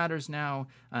Lives Matters now,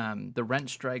 the rent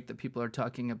strike that people are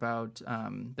talking about,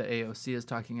 the AOC is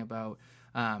talking about,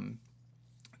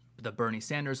 the Bernie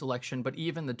Sanders election, but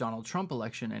even the Donald Trump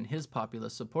election and his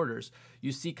populist supporters,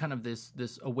 you see kind of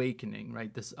this awakening,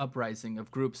 right? This uprising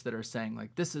of groups that are saying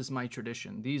like, this is my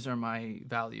tradition, these are my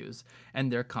values,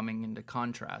 and they're coming into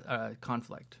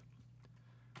conflict.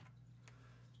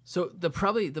 So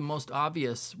probably the most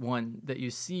obvious one that you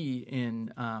see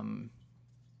in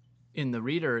the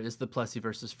Reader is the Plessy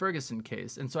versus Ferguson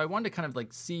case. And so I wanted to kind of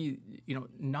like see,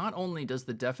 not only does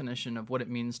the definition of what it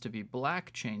means to be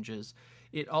black changes,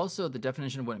 it also, the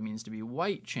definition of what it means to be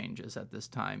white changes at this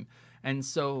time. And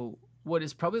so what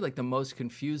is probably like the most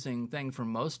confusing thing for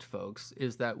most folks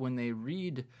is that when they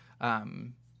read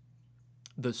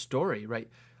the story, right,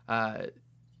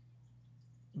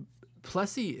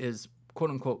 Plessy is quote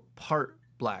unquote part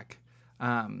black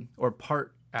or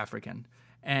part African.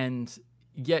 And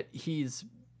yet he's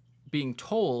being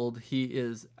told he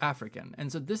is African. And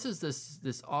so this is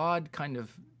this odd kind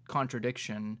of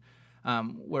contradiction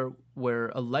where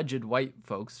alleged white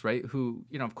folks, right, who,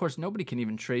 of course, nobody can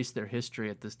even trace their history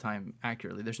at this time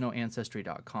accurately. There's no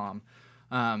Ancestry.com.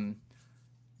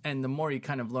 And the more you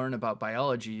kind of learn about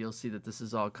biology, you'll see that this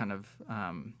is all kind of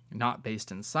not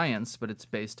based in science, but it's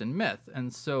based in myth.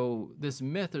 And so this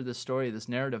myth or this story, this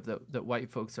narrative that white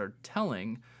folks are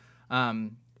telling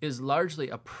is largely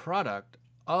a product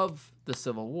of the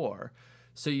Civil War.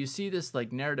 So you see this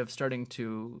like narrative starting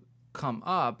to come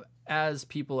up as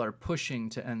people are pushing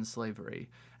to end slavery.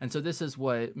 And so this is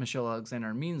what Michelle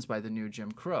Alexander means by the new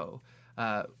Jim Crow.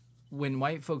 When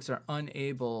white folks are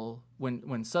unable,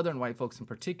 when Southern white folks in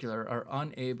particular are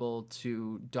unable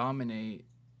to dominate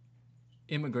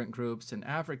immigrant groups and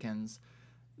Africans,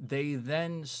 they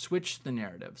then switch the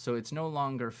narrative. So it's no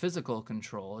longer physical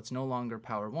control. It's no longer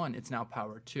power one. It's now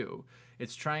power two.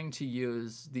 It's trying to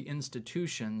use the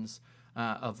institutions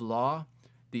of law,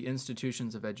 the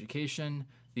institutions of education,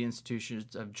 the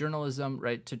institutions of journalism,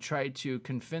 right, to try to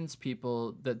convince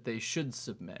people that they should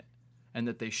submit and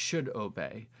that they should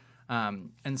obey.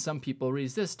 And some people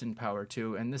resist in power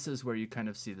two, and this is where you kind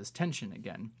of see this tension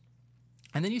again.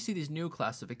 And then you see these new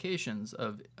classifications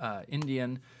of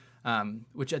Indian,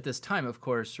 which at this time, of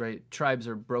course, right, tribes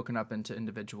are broken up into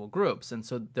individual groups, and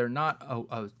so they're not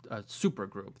a super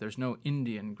group. There's no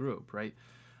Indian group, right?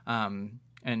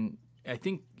 And I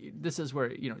think this is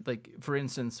where, like, for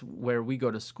instance, where we go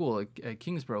to school at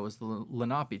Kingsborough was the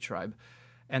Lenape tribe.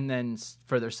 And then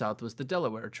further south was the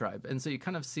Delaware tribe. And so you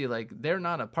kind of see like they're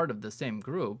not a part of the same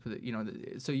group, you know.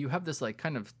 So you have this like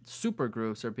kind of super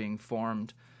groups are being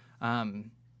formed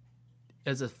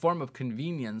as a form of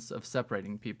convenience of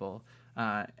separating people.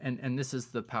 And this is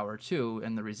the power too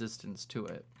and the resistance to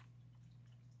it.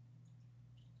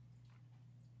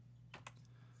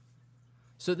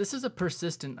 So this is a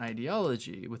persistent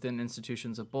ideology within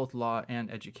institutions of both law and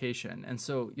education. And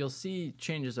so you'll see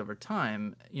changes over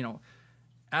time, you know,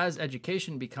 as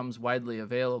education becomes widely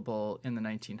available in the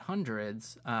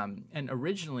 1900s, and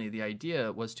originally the idea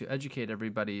was to educate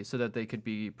everybody so that they could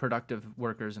be productive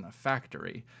workers in a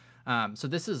factory. So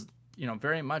this is, you know,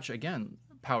 very much, again,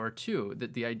 power two,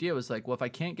 that the idea was like, well, if I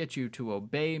can't get you to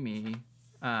obey me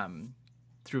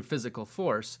through physical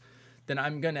force, then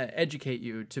I'm going to educate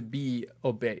you to be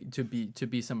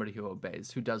somebody who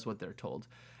obeys, who does what they're told.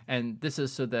 And this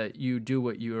is so that you do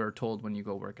what you are told when you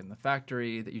go work in the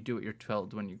factory, that you do what you're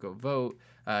told when you go vote.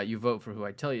 You vote for who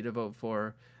I tell you to vote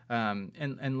for.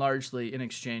 And largely in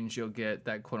exchange, you'll get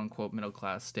that quote unquote middle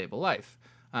class stable life.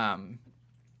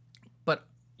 But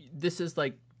this is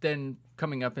like then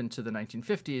coming up into the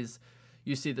 1950s,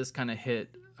 you see this kind of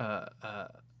hit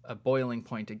a boiling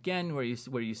point again, where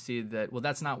you see that, well,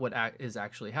 that's not what is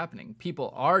actually happening.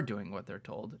 People are doing what they're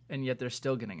told, and yet they're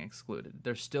still getting excluded.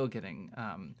 They're still getting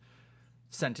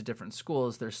sent to different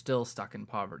schools. They're still stuck in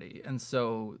poverty. And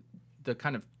so the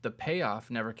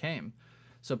payoff never came.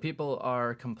 So people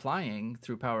are complying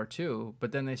through power two,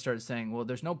 but then they start saying, well,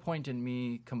 there's no point in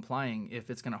me complying if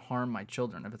it's going to harm my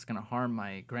children, if it's going to harm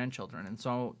my grandchildren. And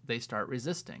so they start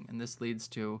resisting. And this leads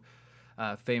to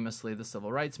famously the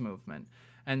civil rights movement.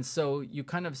 And so you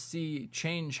kind of see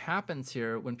change happens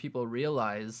here when people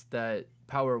realize that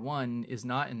power one is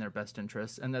not in their best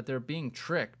interest and that they're being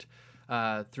tricked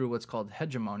through what's called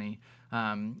hegemony,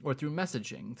 or through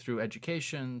messaging, through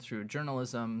education, through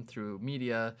journalism, through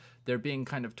media. They're being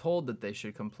kind of told that they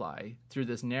should comply through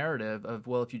this narrative of,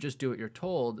 well, if you just do what you're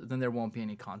told, then there won't be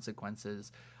any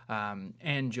consequences.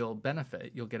 And you'll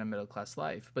benefit, you'll get a middle-class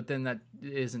life. But then that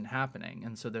isn't happening.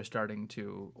 And so they're starting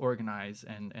to organize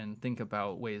and think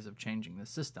about ways of changing the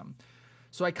system.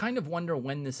 So I kind of wonder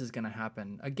when this is going to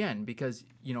happen again, because,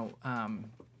 you know,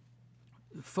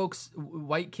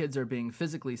 white kids are being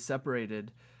physically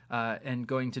separated and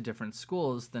going to different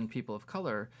schools than people of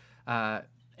color.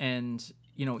 And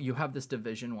you know, you have this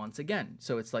division once again.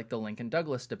 So it's like the Lincoln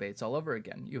Douglas debates all over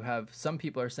again. You have some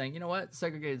people are saying, you know what,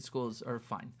 segregated schools are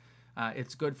fine.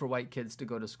 It's good for white kids to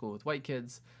go to school with white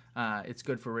kids. It's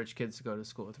good for rich kids to go to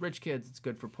school with rich kids. It's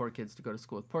good for poor kids to go to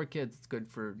school with poor kids. It's good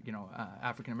for, you know,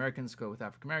 African Americans to go with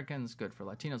African Americans. Good for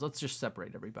Latinos. Let's just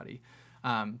separate everybody.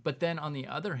 But then on the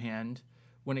other hand,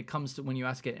 when it comes to when you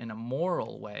ask it in a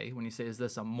moral way, when you say, is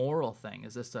this a moral thing?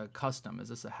 Is this a custom? Is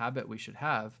this a habit we should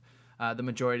have? The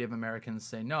majority of Americans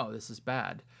say, no, this is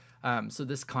bad. So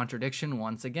this contradiction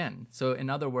once again. So in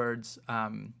other words,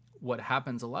 what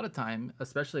happens a lot of time,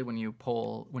 especially when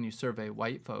you survey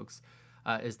white folks,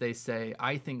 is they say,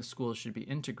 I think schools should be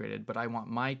integrated, but I want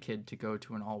my kid to go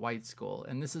to an all-white school.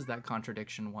 And this is that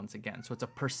contradiction once again. So it's a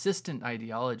persistent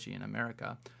ideology in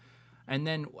America. And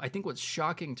then I think what's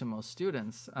shocking to most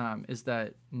students is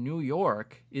that New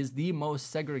York is the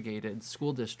most segregated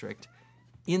school district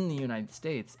in the United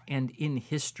States and in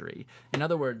history. In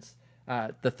other words,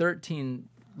 the 13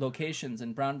 locations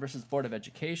in Brown versus Board of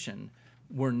Education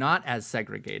were not as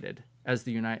segregated as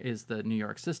the New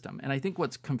York system. And I think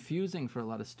what's confusing for a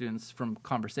lot of students from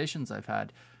conversations I've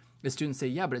had is students say,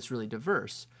 yeah, but it's really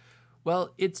diverse.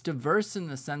 Well, it's diverse in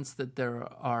the sense that there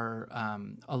are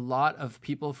a lot of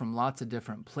people from lots of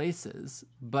different places.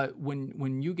 But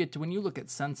when you look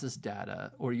at census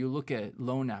data, or you look at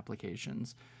loan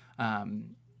applications,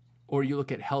 or you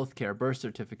look at healthcare, birth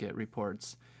certificate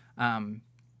reports,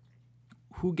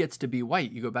 who gets to be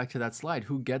white? You go back to that slide.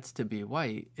 Who gets to be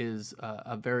white is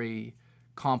a very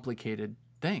complicated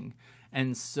thing.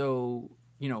 And so,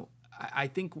 you know, I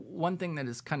think one thing that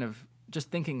is kind of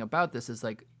just thinking about this is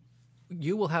like,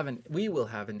 we will have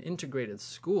an integrated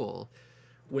school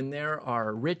when there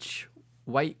are rich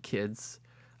white kids,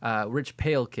 rich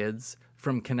pale kids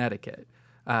from Connecticut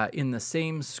in the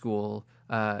same school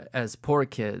as poor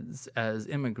kids, as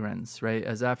immigrants, right,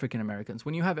 as African Americans.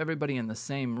 When you have everybody in the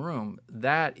same room,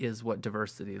 that is what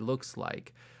diversity looks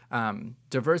like.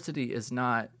 Diversity is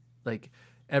not like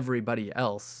everybody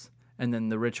else, and then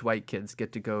the rich white kids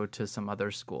get to go to some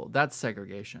other school. That's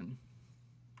segregation.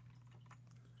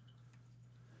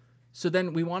 So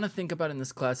then we want to think about in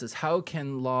this class is how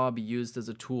can law be used as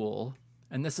a tool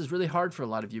And this is really hard for a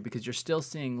lot of you because you're still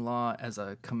seeing law as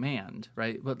a command,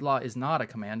 right? But law is not a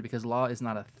command because law is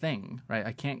not a thing, right?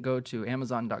 I can't go to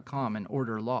Amazon.com and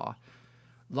order law.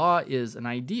 Law is an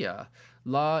idea.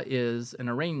 Law is an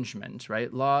arrangement,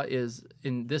 right? Law is,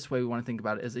 in this way we want to think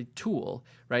about it, as a tool,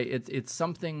 right? It's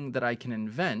something that I can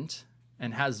invent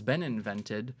and has been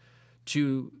invented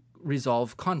to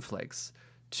resolve conflicts,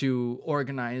 to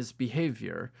organize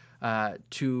behavior,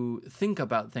 to think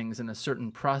about things in a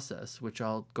certain process, which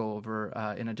I'll go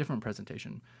over in a different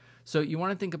presentation. So you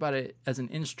want to think about it as an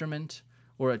instrument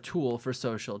or a tool for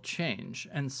social change.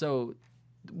 And so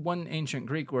one ancient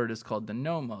Greek word is called the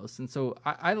nomos. And so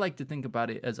I like to think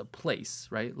about it as a place,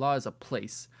 right? Law is a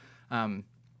place.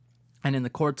 And in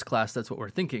the courts class, that's what we're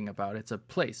thinking about. It's a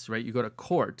place, right? You go to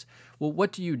court. Well,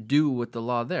 what do you do with the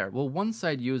law there? Well, one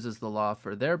side uses the law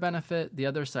for their benefit. The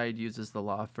other side uses the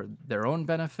law for their own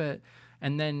benefit.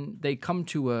 And then they come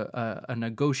to a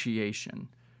negotiation,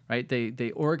 right?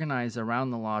 They organize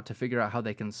around the law to figure out how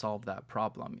they can solve that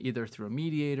problem, either through a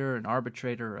mediator, an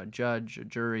arbitrator, a judge, a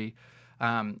jury.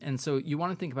 And so you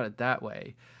want to think about it that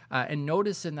way. And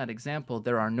notice in that example,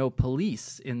 there are no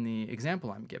police in the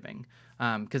example I'm giving.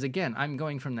 Because again, I'm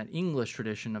going from that English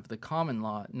tradition of the common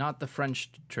law, not the French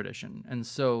tradition. And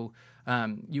so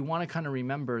you want to kind of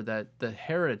remember that the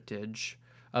heritage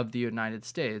of the United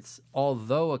States,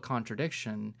 although a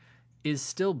contradiction, is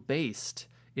still based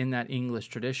in that English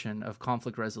tradition of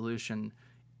conflict resolution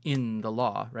in the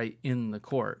law, right, in the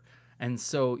court. And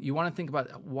so you want to think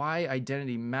about why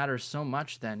identity matters so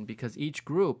much then, because each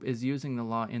group is using the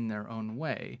law in their own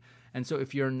way. And so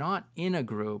if you're not in a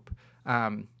group,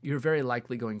 you're very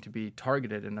likely going to be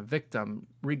targeted and a victim,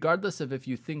 regardless of if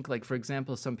you think, like, for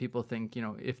example, some people think,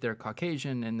 if they're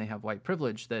Caucasian and they have white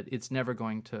privilege, that it's never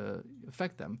going to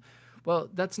affect them. Well,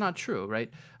 that's not true,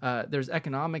 right? There's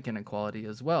economic inequality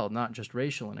as well, not just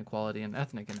racial inequality and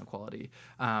ethnic inequality.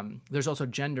 There's also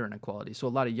gender inequality. So a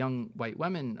lot of young white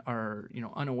women are,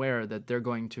 unaware that they're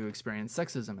going to experience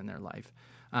sexism in their life.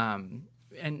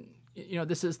 And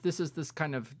this is this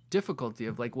kind of difficulty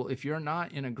of like, well, if you're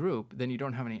not in a group, then you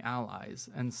don't have any allies.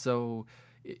 And so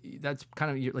that's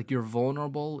kind of like you're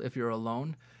vulnerable if you're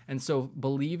alone. And so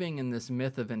believing in this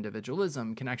myth of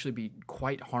individualism can actually be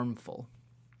quite harmful.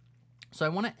 So I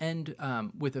want to end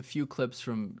with a few clips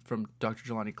from Dr.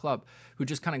 Jelani Clubb, who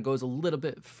just kind of goes a little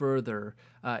bit further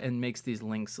and makes these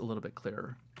links a little bit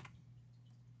clearer.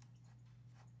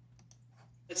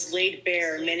 It's laid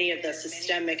bare many of the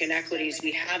systemic inequities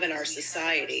we have in our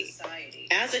society.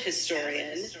 As a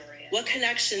historian, what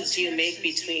connections do you make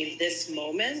between this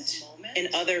moment and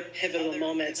other pivotal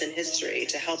moments in history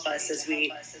to help us as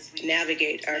we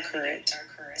navigate our current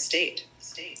state?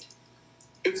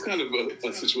 It's kind of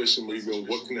a situation where you go,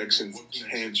 what connections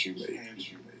can't you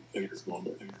make in this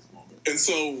moment? And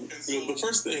so, the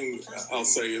first thing I'll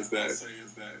say is that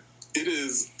it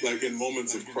is like in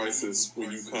moments of crisis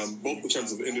when you come, both in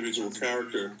terms of individual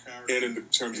character and in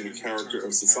terms of the character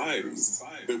of societies,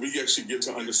 that we actually get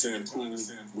to understand who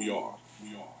we are.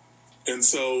 And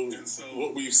so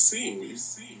what we've seen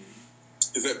is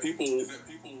that people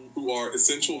who are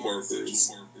essential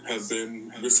workers have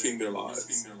been risking their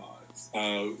lives.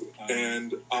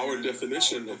 And our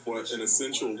definition of what an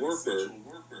essential worker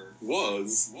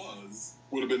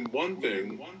would have been one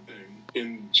thing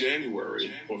in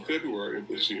January or February of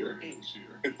this year,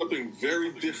 and something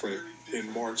very different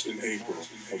in March and April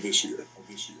of this year.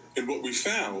 And what we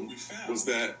found was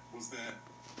that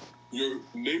your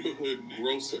neighborhood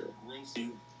grocer, the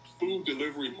food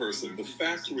delivery person, the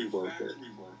factory worker,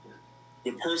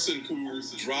 the person who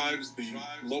drives the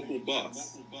local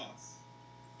bus,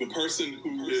 the person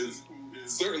who is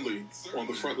certainly on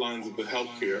the front lines of the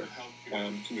healthcare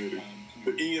community,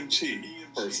 the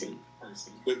EMT person,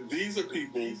 but these are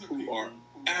people who are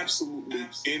absolutely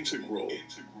integral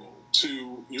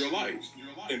to your life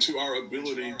and to our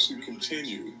ability to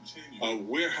continue.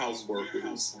 Warehouse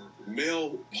workers,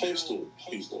 mail postal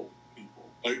people,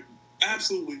 like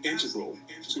absolutely integral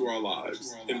to our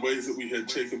lives in ways that we had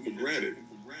taken for granted.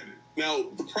 Now,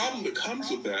 the problem that comes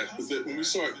with that is that when we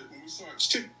start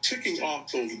ticking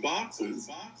off those boxes,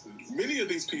 many of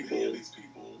these people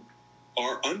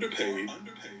are underpaid,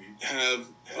 have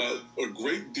a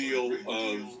great deal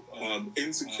of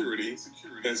insecurity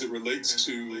as it relates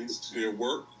to their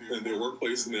work and their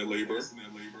workplace and their labor.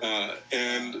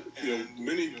 And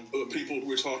many people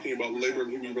who are talking about labor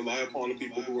who we rely upon are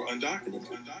people who are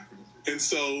undocumented. And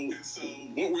so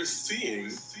what we're seeing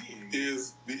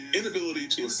is the inability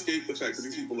to escape the fact that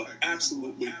these people are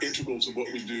absolutely integral to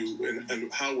what we do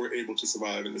and how we're able to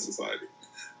survive in this society.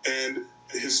 And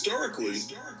historically,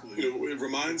 it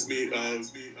reminds me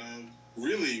of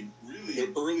really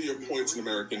the earlier points in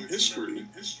American history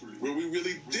where we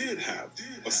really did have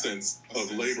a sense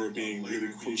of labor being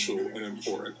really crucial and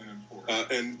important.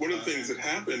 And one of the things that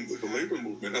happened with the labor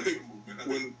movement, I think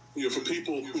when, for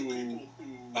people who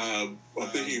are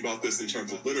thinking about this in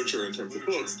terms of literature, in terms of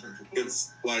books,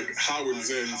 it's like Howard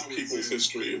Zinn's People's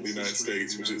History of the United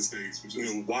States, which is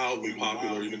wildly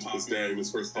popular even to this day. It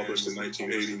was first published in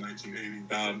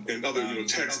 1980, and other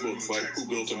textbooks like Who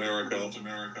Built America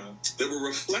that were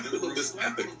reflective of this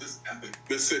ethic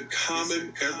that said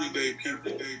common everyday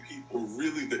people were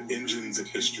really the engines of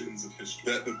history.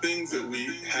 That the things that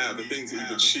we have, the things that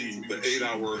we've achieved, the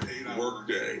 8-hour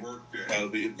workday,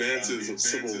 the advances of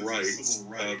civil rights,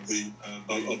 the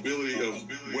ability of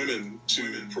women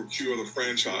to procure the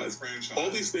franchise, all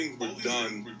these things were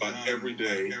done by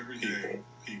everyday people.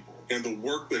 And the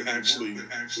work that actually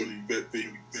that the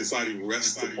society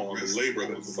rests upon, the labor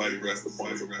that society rests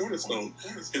upon as a cornerstone,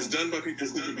 is done by people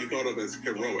who can be thought of as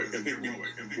heroic. I think we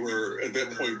were at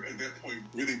that point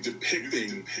really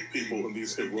depicting people in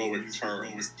these heroic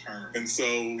terms. And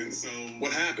so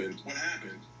what happened?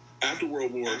 After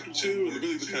World War II, and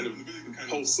really the kind of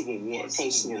post-civil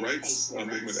rights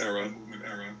movement era,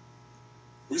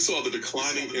 we saw the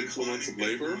declining influence of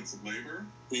labor.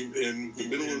 In the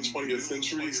middle of the 20th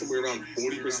century, somewhere around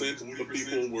 40% of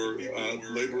people were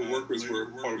labor workers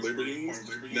were part of labor unions.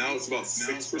 Now it's about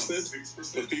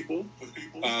 6% of people.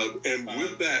 And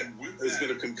with that, there's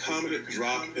been a concomitant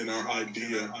drop in our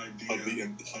idea of the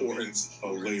importance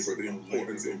of labor, the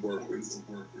importance of workers.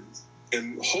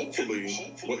 And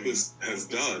hopefully, what this has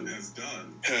done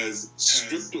has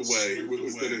stripped away,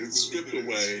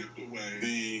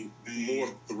 the more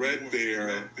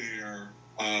threadbare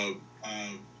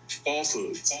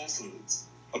falsehoods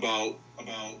about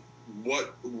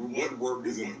what work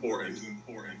is important,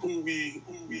 who we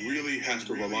really have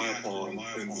to rely upon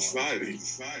in society,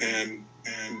 and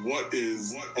what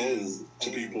is owed to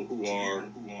people who are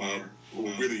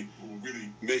really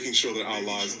making sure that our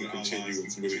lives can continue in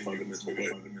some really fundamental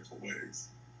ways.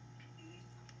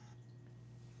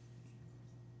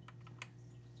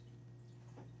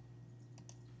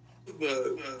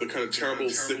 The kind of terrible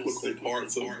cyclical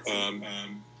parts of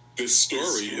this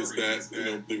story is that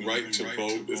the right to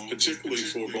vote, is particularly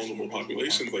for vulnerable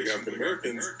populations like African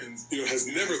Americans, has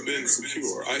never been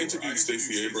secure. I interviewed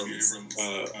Stacey Abrams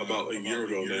about a year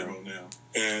ago now,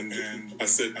 and I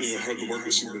said, heard the work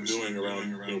that she's been doing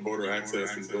around voter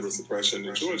access and voter suppression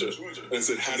in Georgia, and I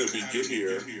said, how did we get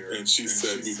here? And she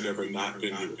said, we've never not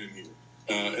been here.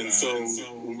 And so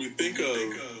when we think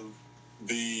of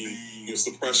the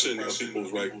suppression of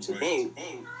people's right to vote,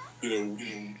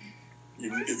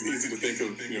 it's easy to think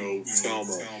of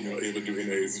Selma, Ava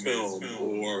DuVernay's film,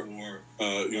 or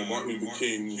Martin Luther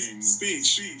King's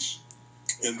speech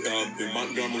in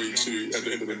Montgomery at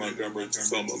the end of the Montgomery to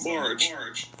Selma March,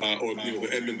 or the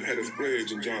Edmund Pettus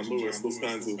Bridge and John Lewis, those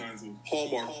kinds of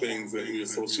hallmark things that we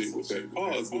associate with that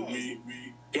cause, but we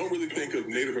don't really think of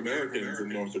Native Americans in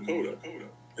North Dakota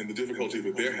and the difficulty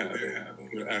that they're having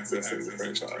accessing the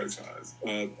franchise.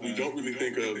 We don't really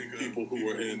think of people who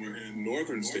are in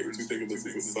northern states. We think of this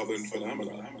as a southern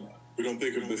phenomenon. We don't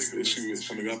think of this issue as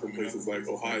coming up in places like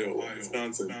Ohio or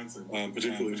Wisconsin,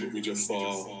 particularly what we just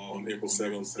saw on April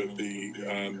 7th with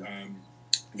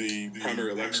the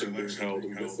primary election being held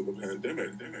in the midst of a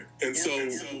pandemic. And so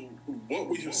what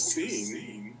we have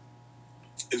seen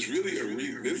is really a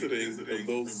revisiting of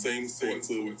those same sorts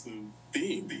of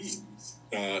themes.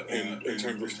 In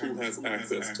terms of who has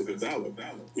access to the ballot,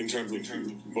 in terms of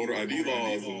voter ID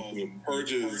laws and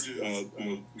purges,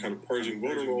 kind of purging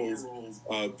voter rolls,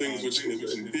 things which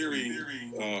in theory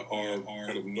are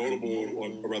kind of notable or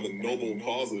rather noble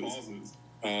causes,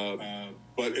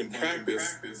 but in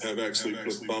practice have actually put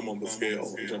a thumb on the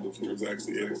scale in terms of who is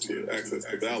actually able to access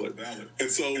the ballot.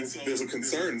 And so there's a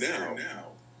concern now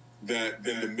that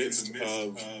in the midst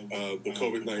of the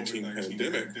COVID-19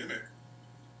 pandemic,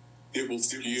 it will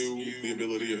skew the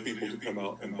ability of people to come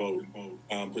out and vote,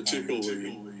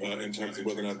 particularly in terms of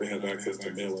whether or not they have access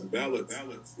to mail-in ballots,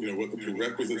 what the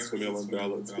prerequisites for mail-in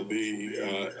ballots will be,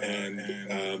 and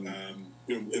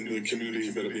in the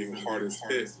communities that are being hardest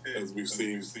hit, as we've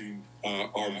seen,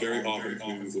 are very often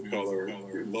communities of color,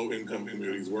 low-income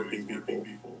communities, working people,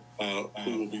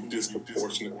 who will be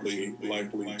disproportionately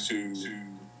likely to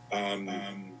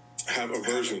have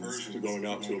aversions to going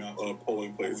out to a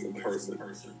polling place in person.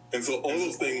 And so all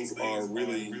those things are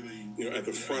really, at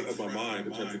the front of my mind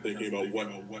in terms of thinking about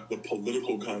what the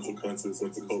political consequences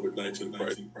of the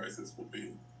COVID-19 crisis will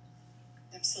be.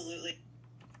 Absolutely.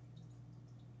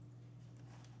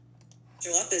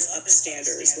 show up as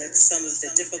upstanders with some of the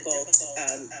difficult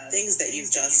things that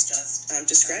you've just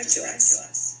described to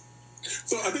us?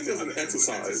 So I think there's an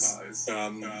exercise,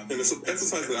 and it's an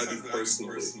exercise that I do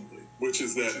personally, which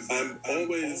is that I'm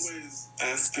always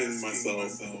asking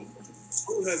myself,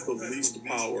 who has the least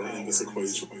power in this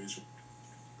equation?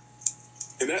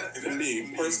 And that, for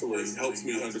me, personally, helps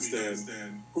me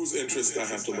understand whose interests I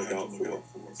have to look out for.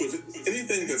 So if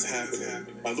anything that's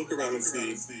happening, I look around and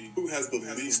see who has the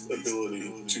least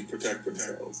ability to protect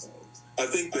themselves. I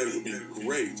think that it would be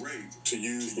great to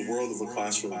use the world as a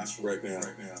classroom right now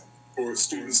for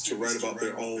students to write about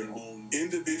their own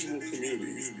individual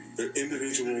communities, their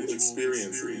individual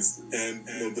experiences. And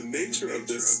the nature of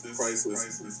this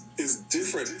crisis is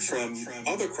different from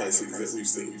other crises that we've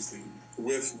seen.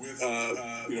 With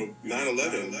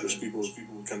 9/11, which people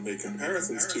can make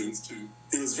comparisons to,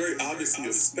 it was very obviously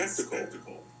a spectacle.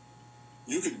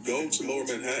 You could go to Lower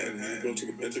Manhattan, you could go to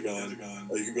the Pentagon,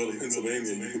 or you could go to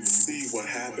Pennsylvania, you could see what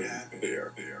happened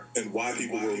there and why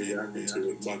people were reacting to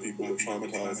it, why people were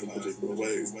traumatized in particular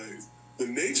ways. The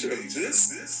nature of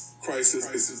this crisis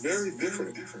is very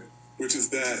different, which is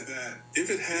that if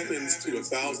it happens to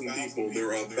 1,000 people,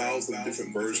 there are 1,000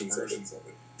 different versions of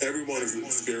it. Everyone is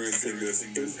experiencing this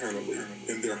internally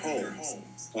in their homes,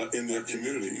 in their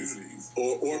communities,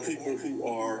 or people who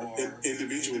are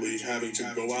individually having to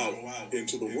go out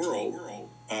into the world,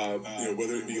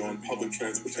 whether it be on public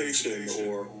transportation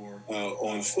or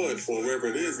on foot or wherever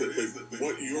it is.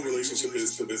 What your relationship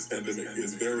is to this pandemic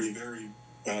is very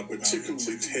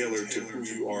particularly tailored to who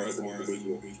you are as an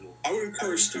individual. I would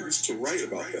encourage students to write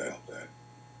about that.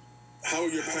 How are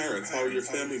your parents, how are your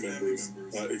family members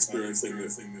experiencing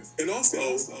this? And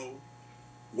also,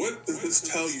 what does this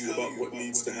tell you about what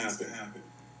needs to happen?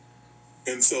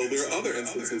 And so there are other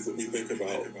instances that we think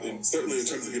about, and certainly in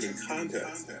terms of giving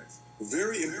context,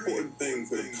 very important things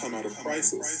that have come out of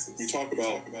crisis. We talk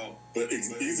about the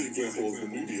easy example is the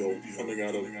New Deal coming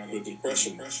out of the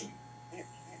Depression.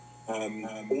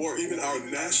 Or even our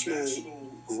national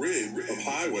grid of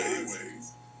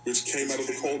highways, which came out of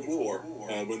the Cold War,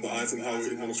 when the Eisenhower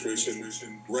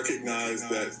administration recognized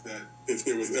that if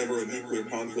there was ever a nuclear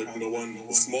conflict,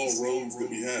 the small roads that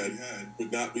we had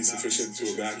would not be sufficient to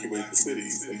evacuate the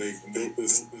cities. And they built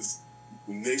this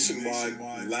nationwide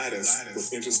lattice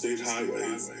of interstate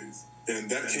highways. And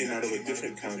that came out of a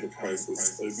different kind of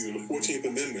crisis. The 14th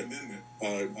Amendment,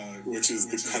 which is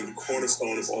the kind of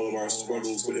cornerstone of all of our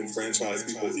struggles to enfranchise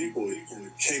people equally,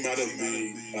 came out of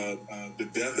the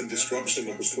death and destruction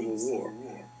of the Civil War.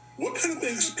 What kind of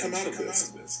things should come out of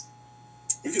this?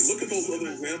 We could look at those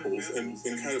other examples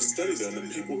and kind of study them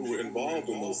and people who were involved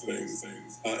in those things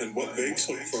and what they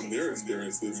took from their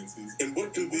experiences, and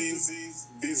what do these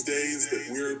days that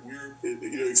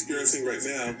we're experiencing right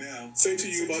now say to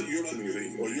you about your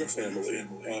community or your family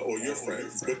or your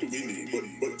friends? What do we need?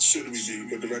 What should we be?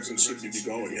 What direction should we be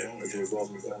going in as a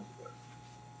result of that?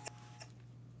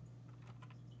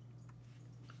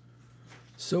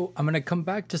 So I'm going to come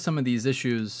back to some of these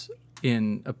issues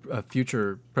in a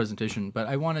future presentation, but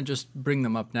I want to just bring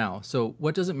them up now. So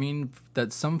what does it mean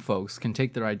that some folks can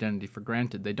take their identity for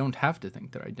granted? They don't have to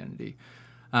think their identity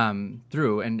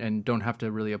through and don't have to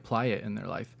really apply it in their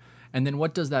life. And then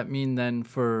what does that mean then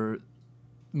for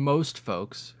most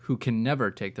folks who can never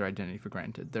take their identity for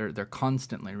granted? They're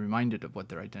constantly reminded of what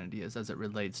their identity is as it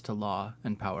relates to law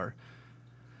and power.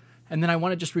 And then I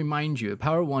want to just remind you,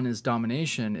 Power One is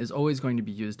domination is always going to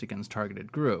be used against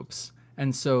targeted groups.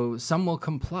 And so some will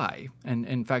comply. And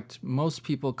in fact, most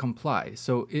people comply.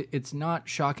 So it's not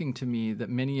shocking to me that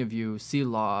many of you see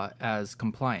law as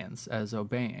compliance, as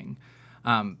obeying.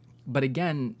 But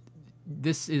again,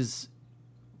 this is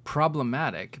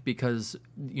problematic because,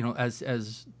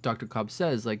 as Dr. Cobb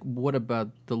says, like, what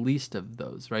about the least of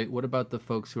those, right? What about the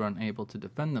folks who are unable to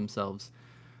defend themselves?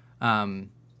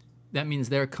 That means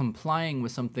they're complying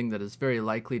with something that is very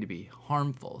likely to be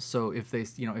harmful. So if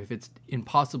if it's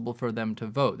impossible for them to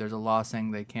vote, there's a law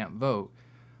saying they can't vote,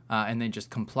 and they just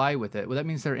comply with it, well, that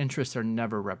means their interests are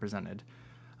never represented.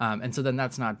 And so then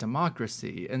that's not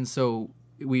democracy. And so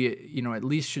we, at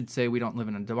least should say we don't live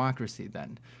in a democracy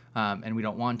then, and we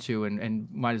don't want to, and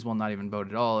might as well not even vote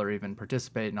at all or even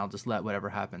participate, and I'll just let whatever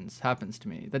happens to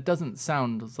me. That doesn't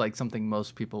sound like something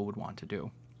most people would want to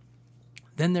do.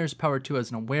 Then there's Power Two as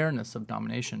an awareness of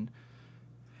domination.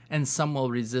 And some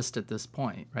will resist at this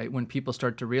point, right? When people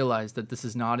start to realize that this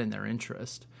is not in their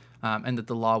interest, and that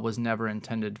the law was never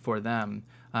intended for them,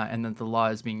 and that the law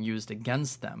is being used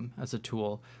against them as a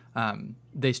tool,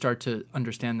 they start to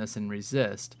understand this and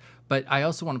resist. But I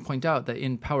also want to point out that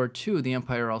in Power Two, the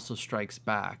empire also strikes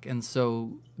back. And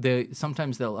so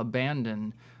sometimes they'll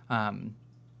abandon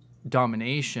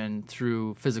domination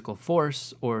through physical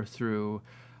force or through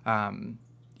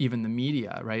even the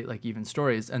media, right? Like even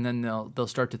stories, and then they'll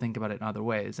start to think about it in other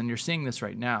ways. And you're seeing this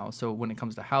right now. So when it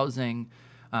comes to housing,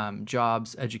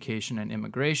 jobs, education, and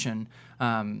immigration,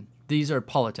 these are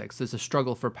politics. There's a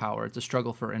struggle for power. It's a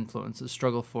struggle for influence. It's a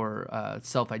struggle for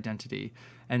self-identity.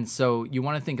 And so you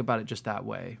want to think about it just that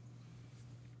way.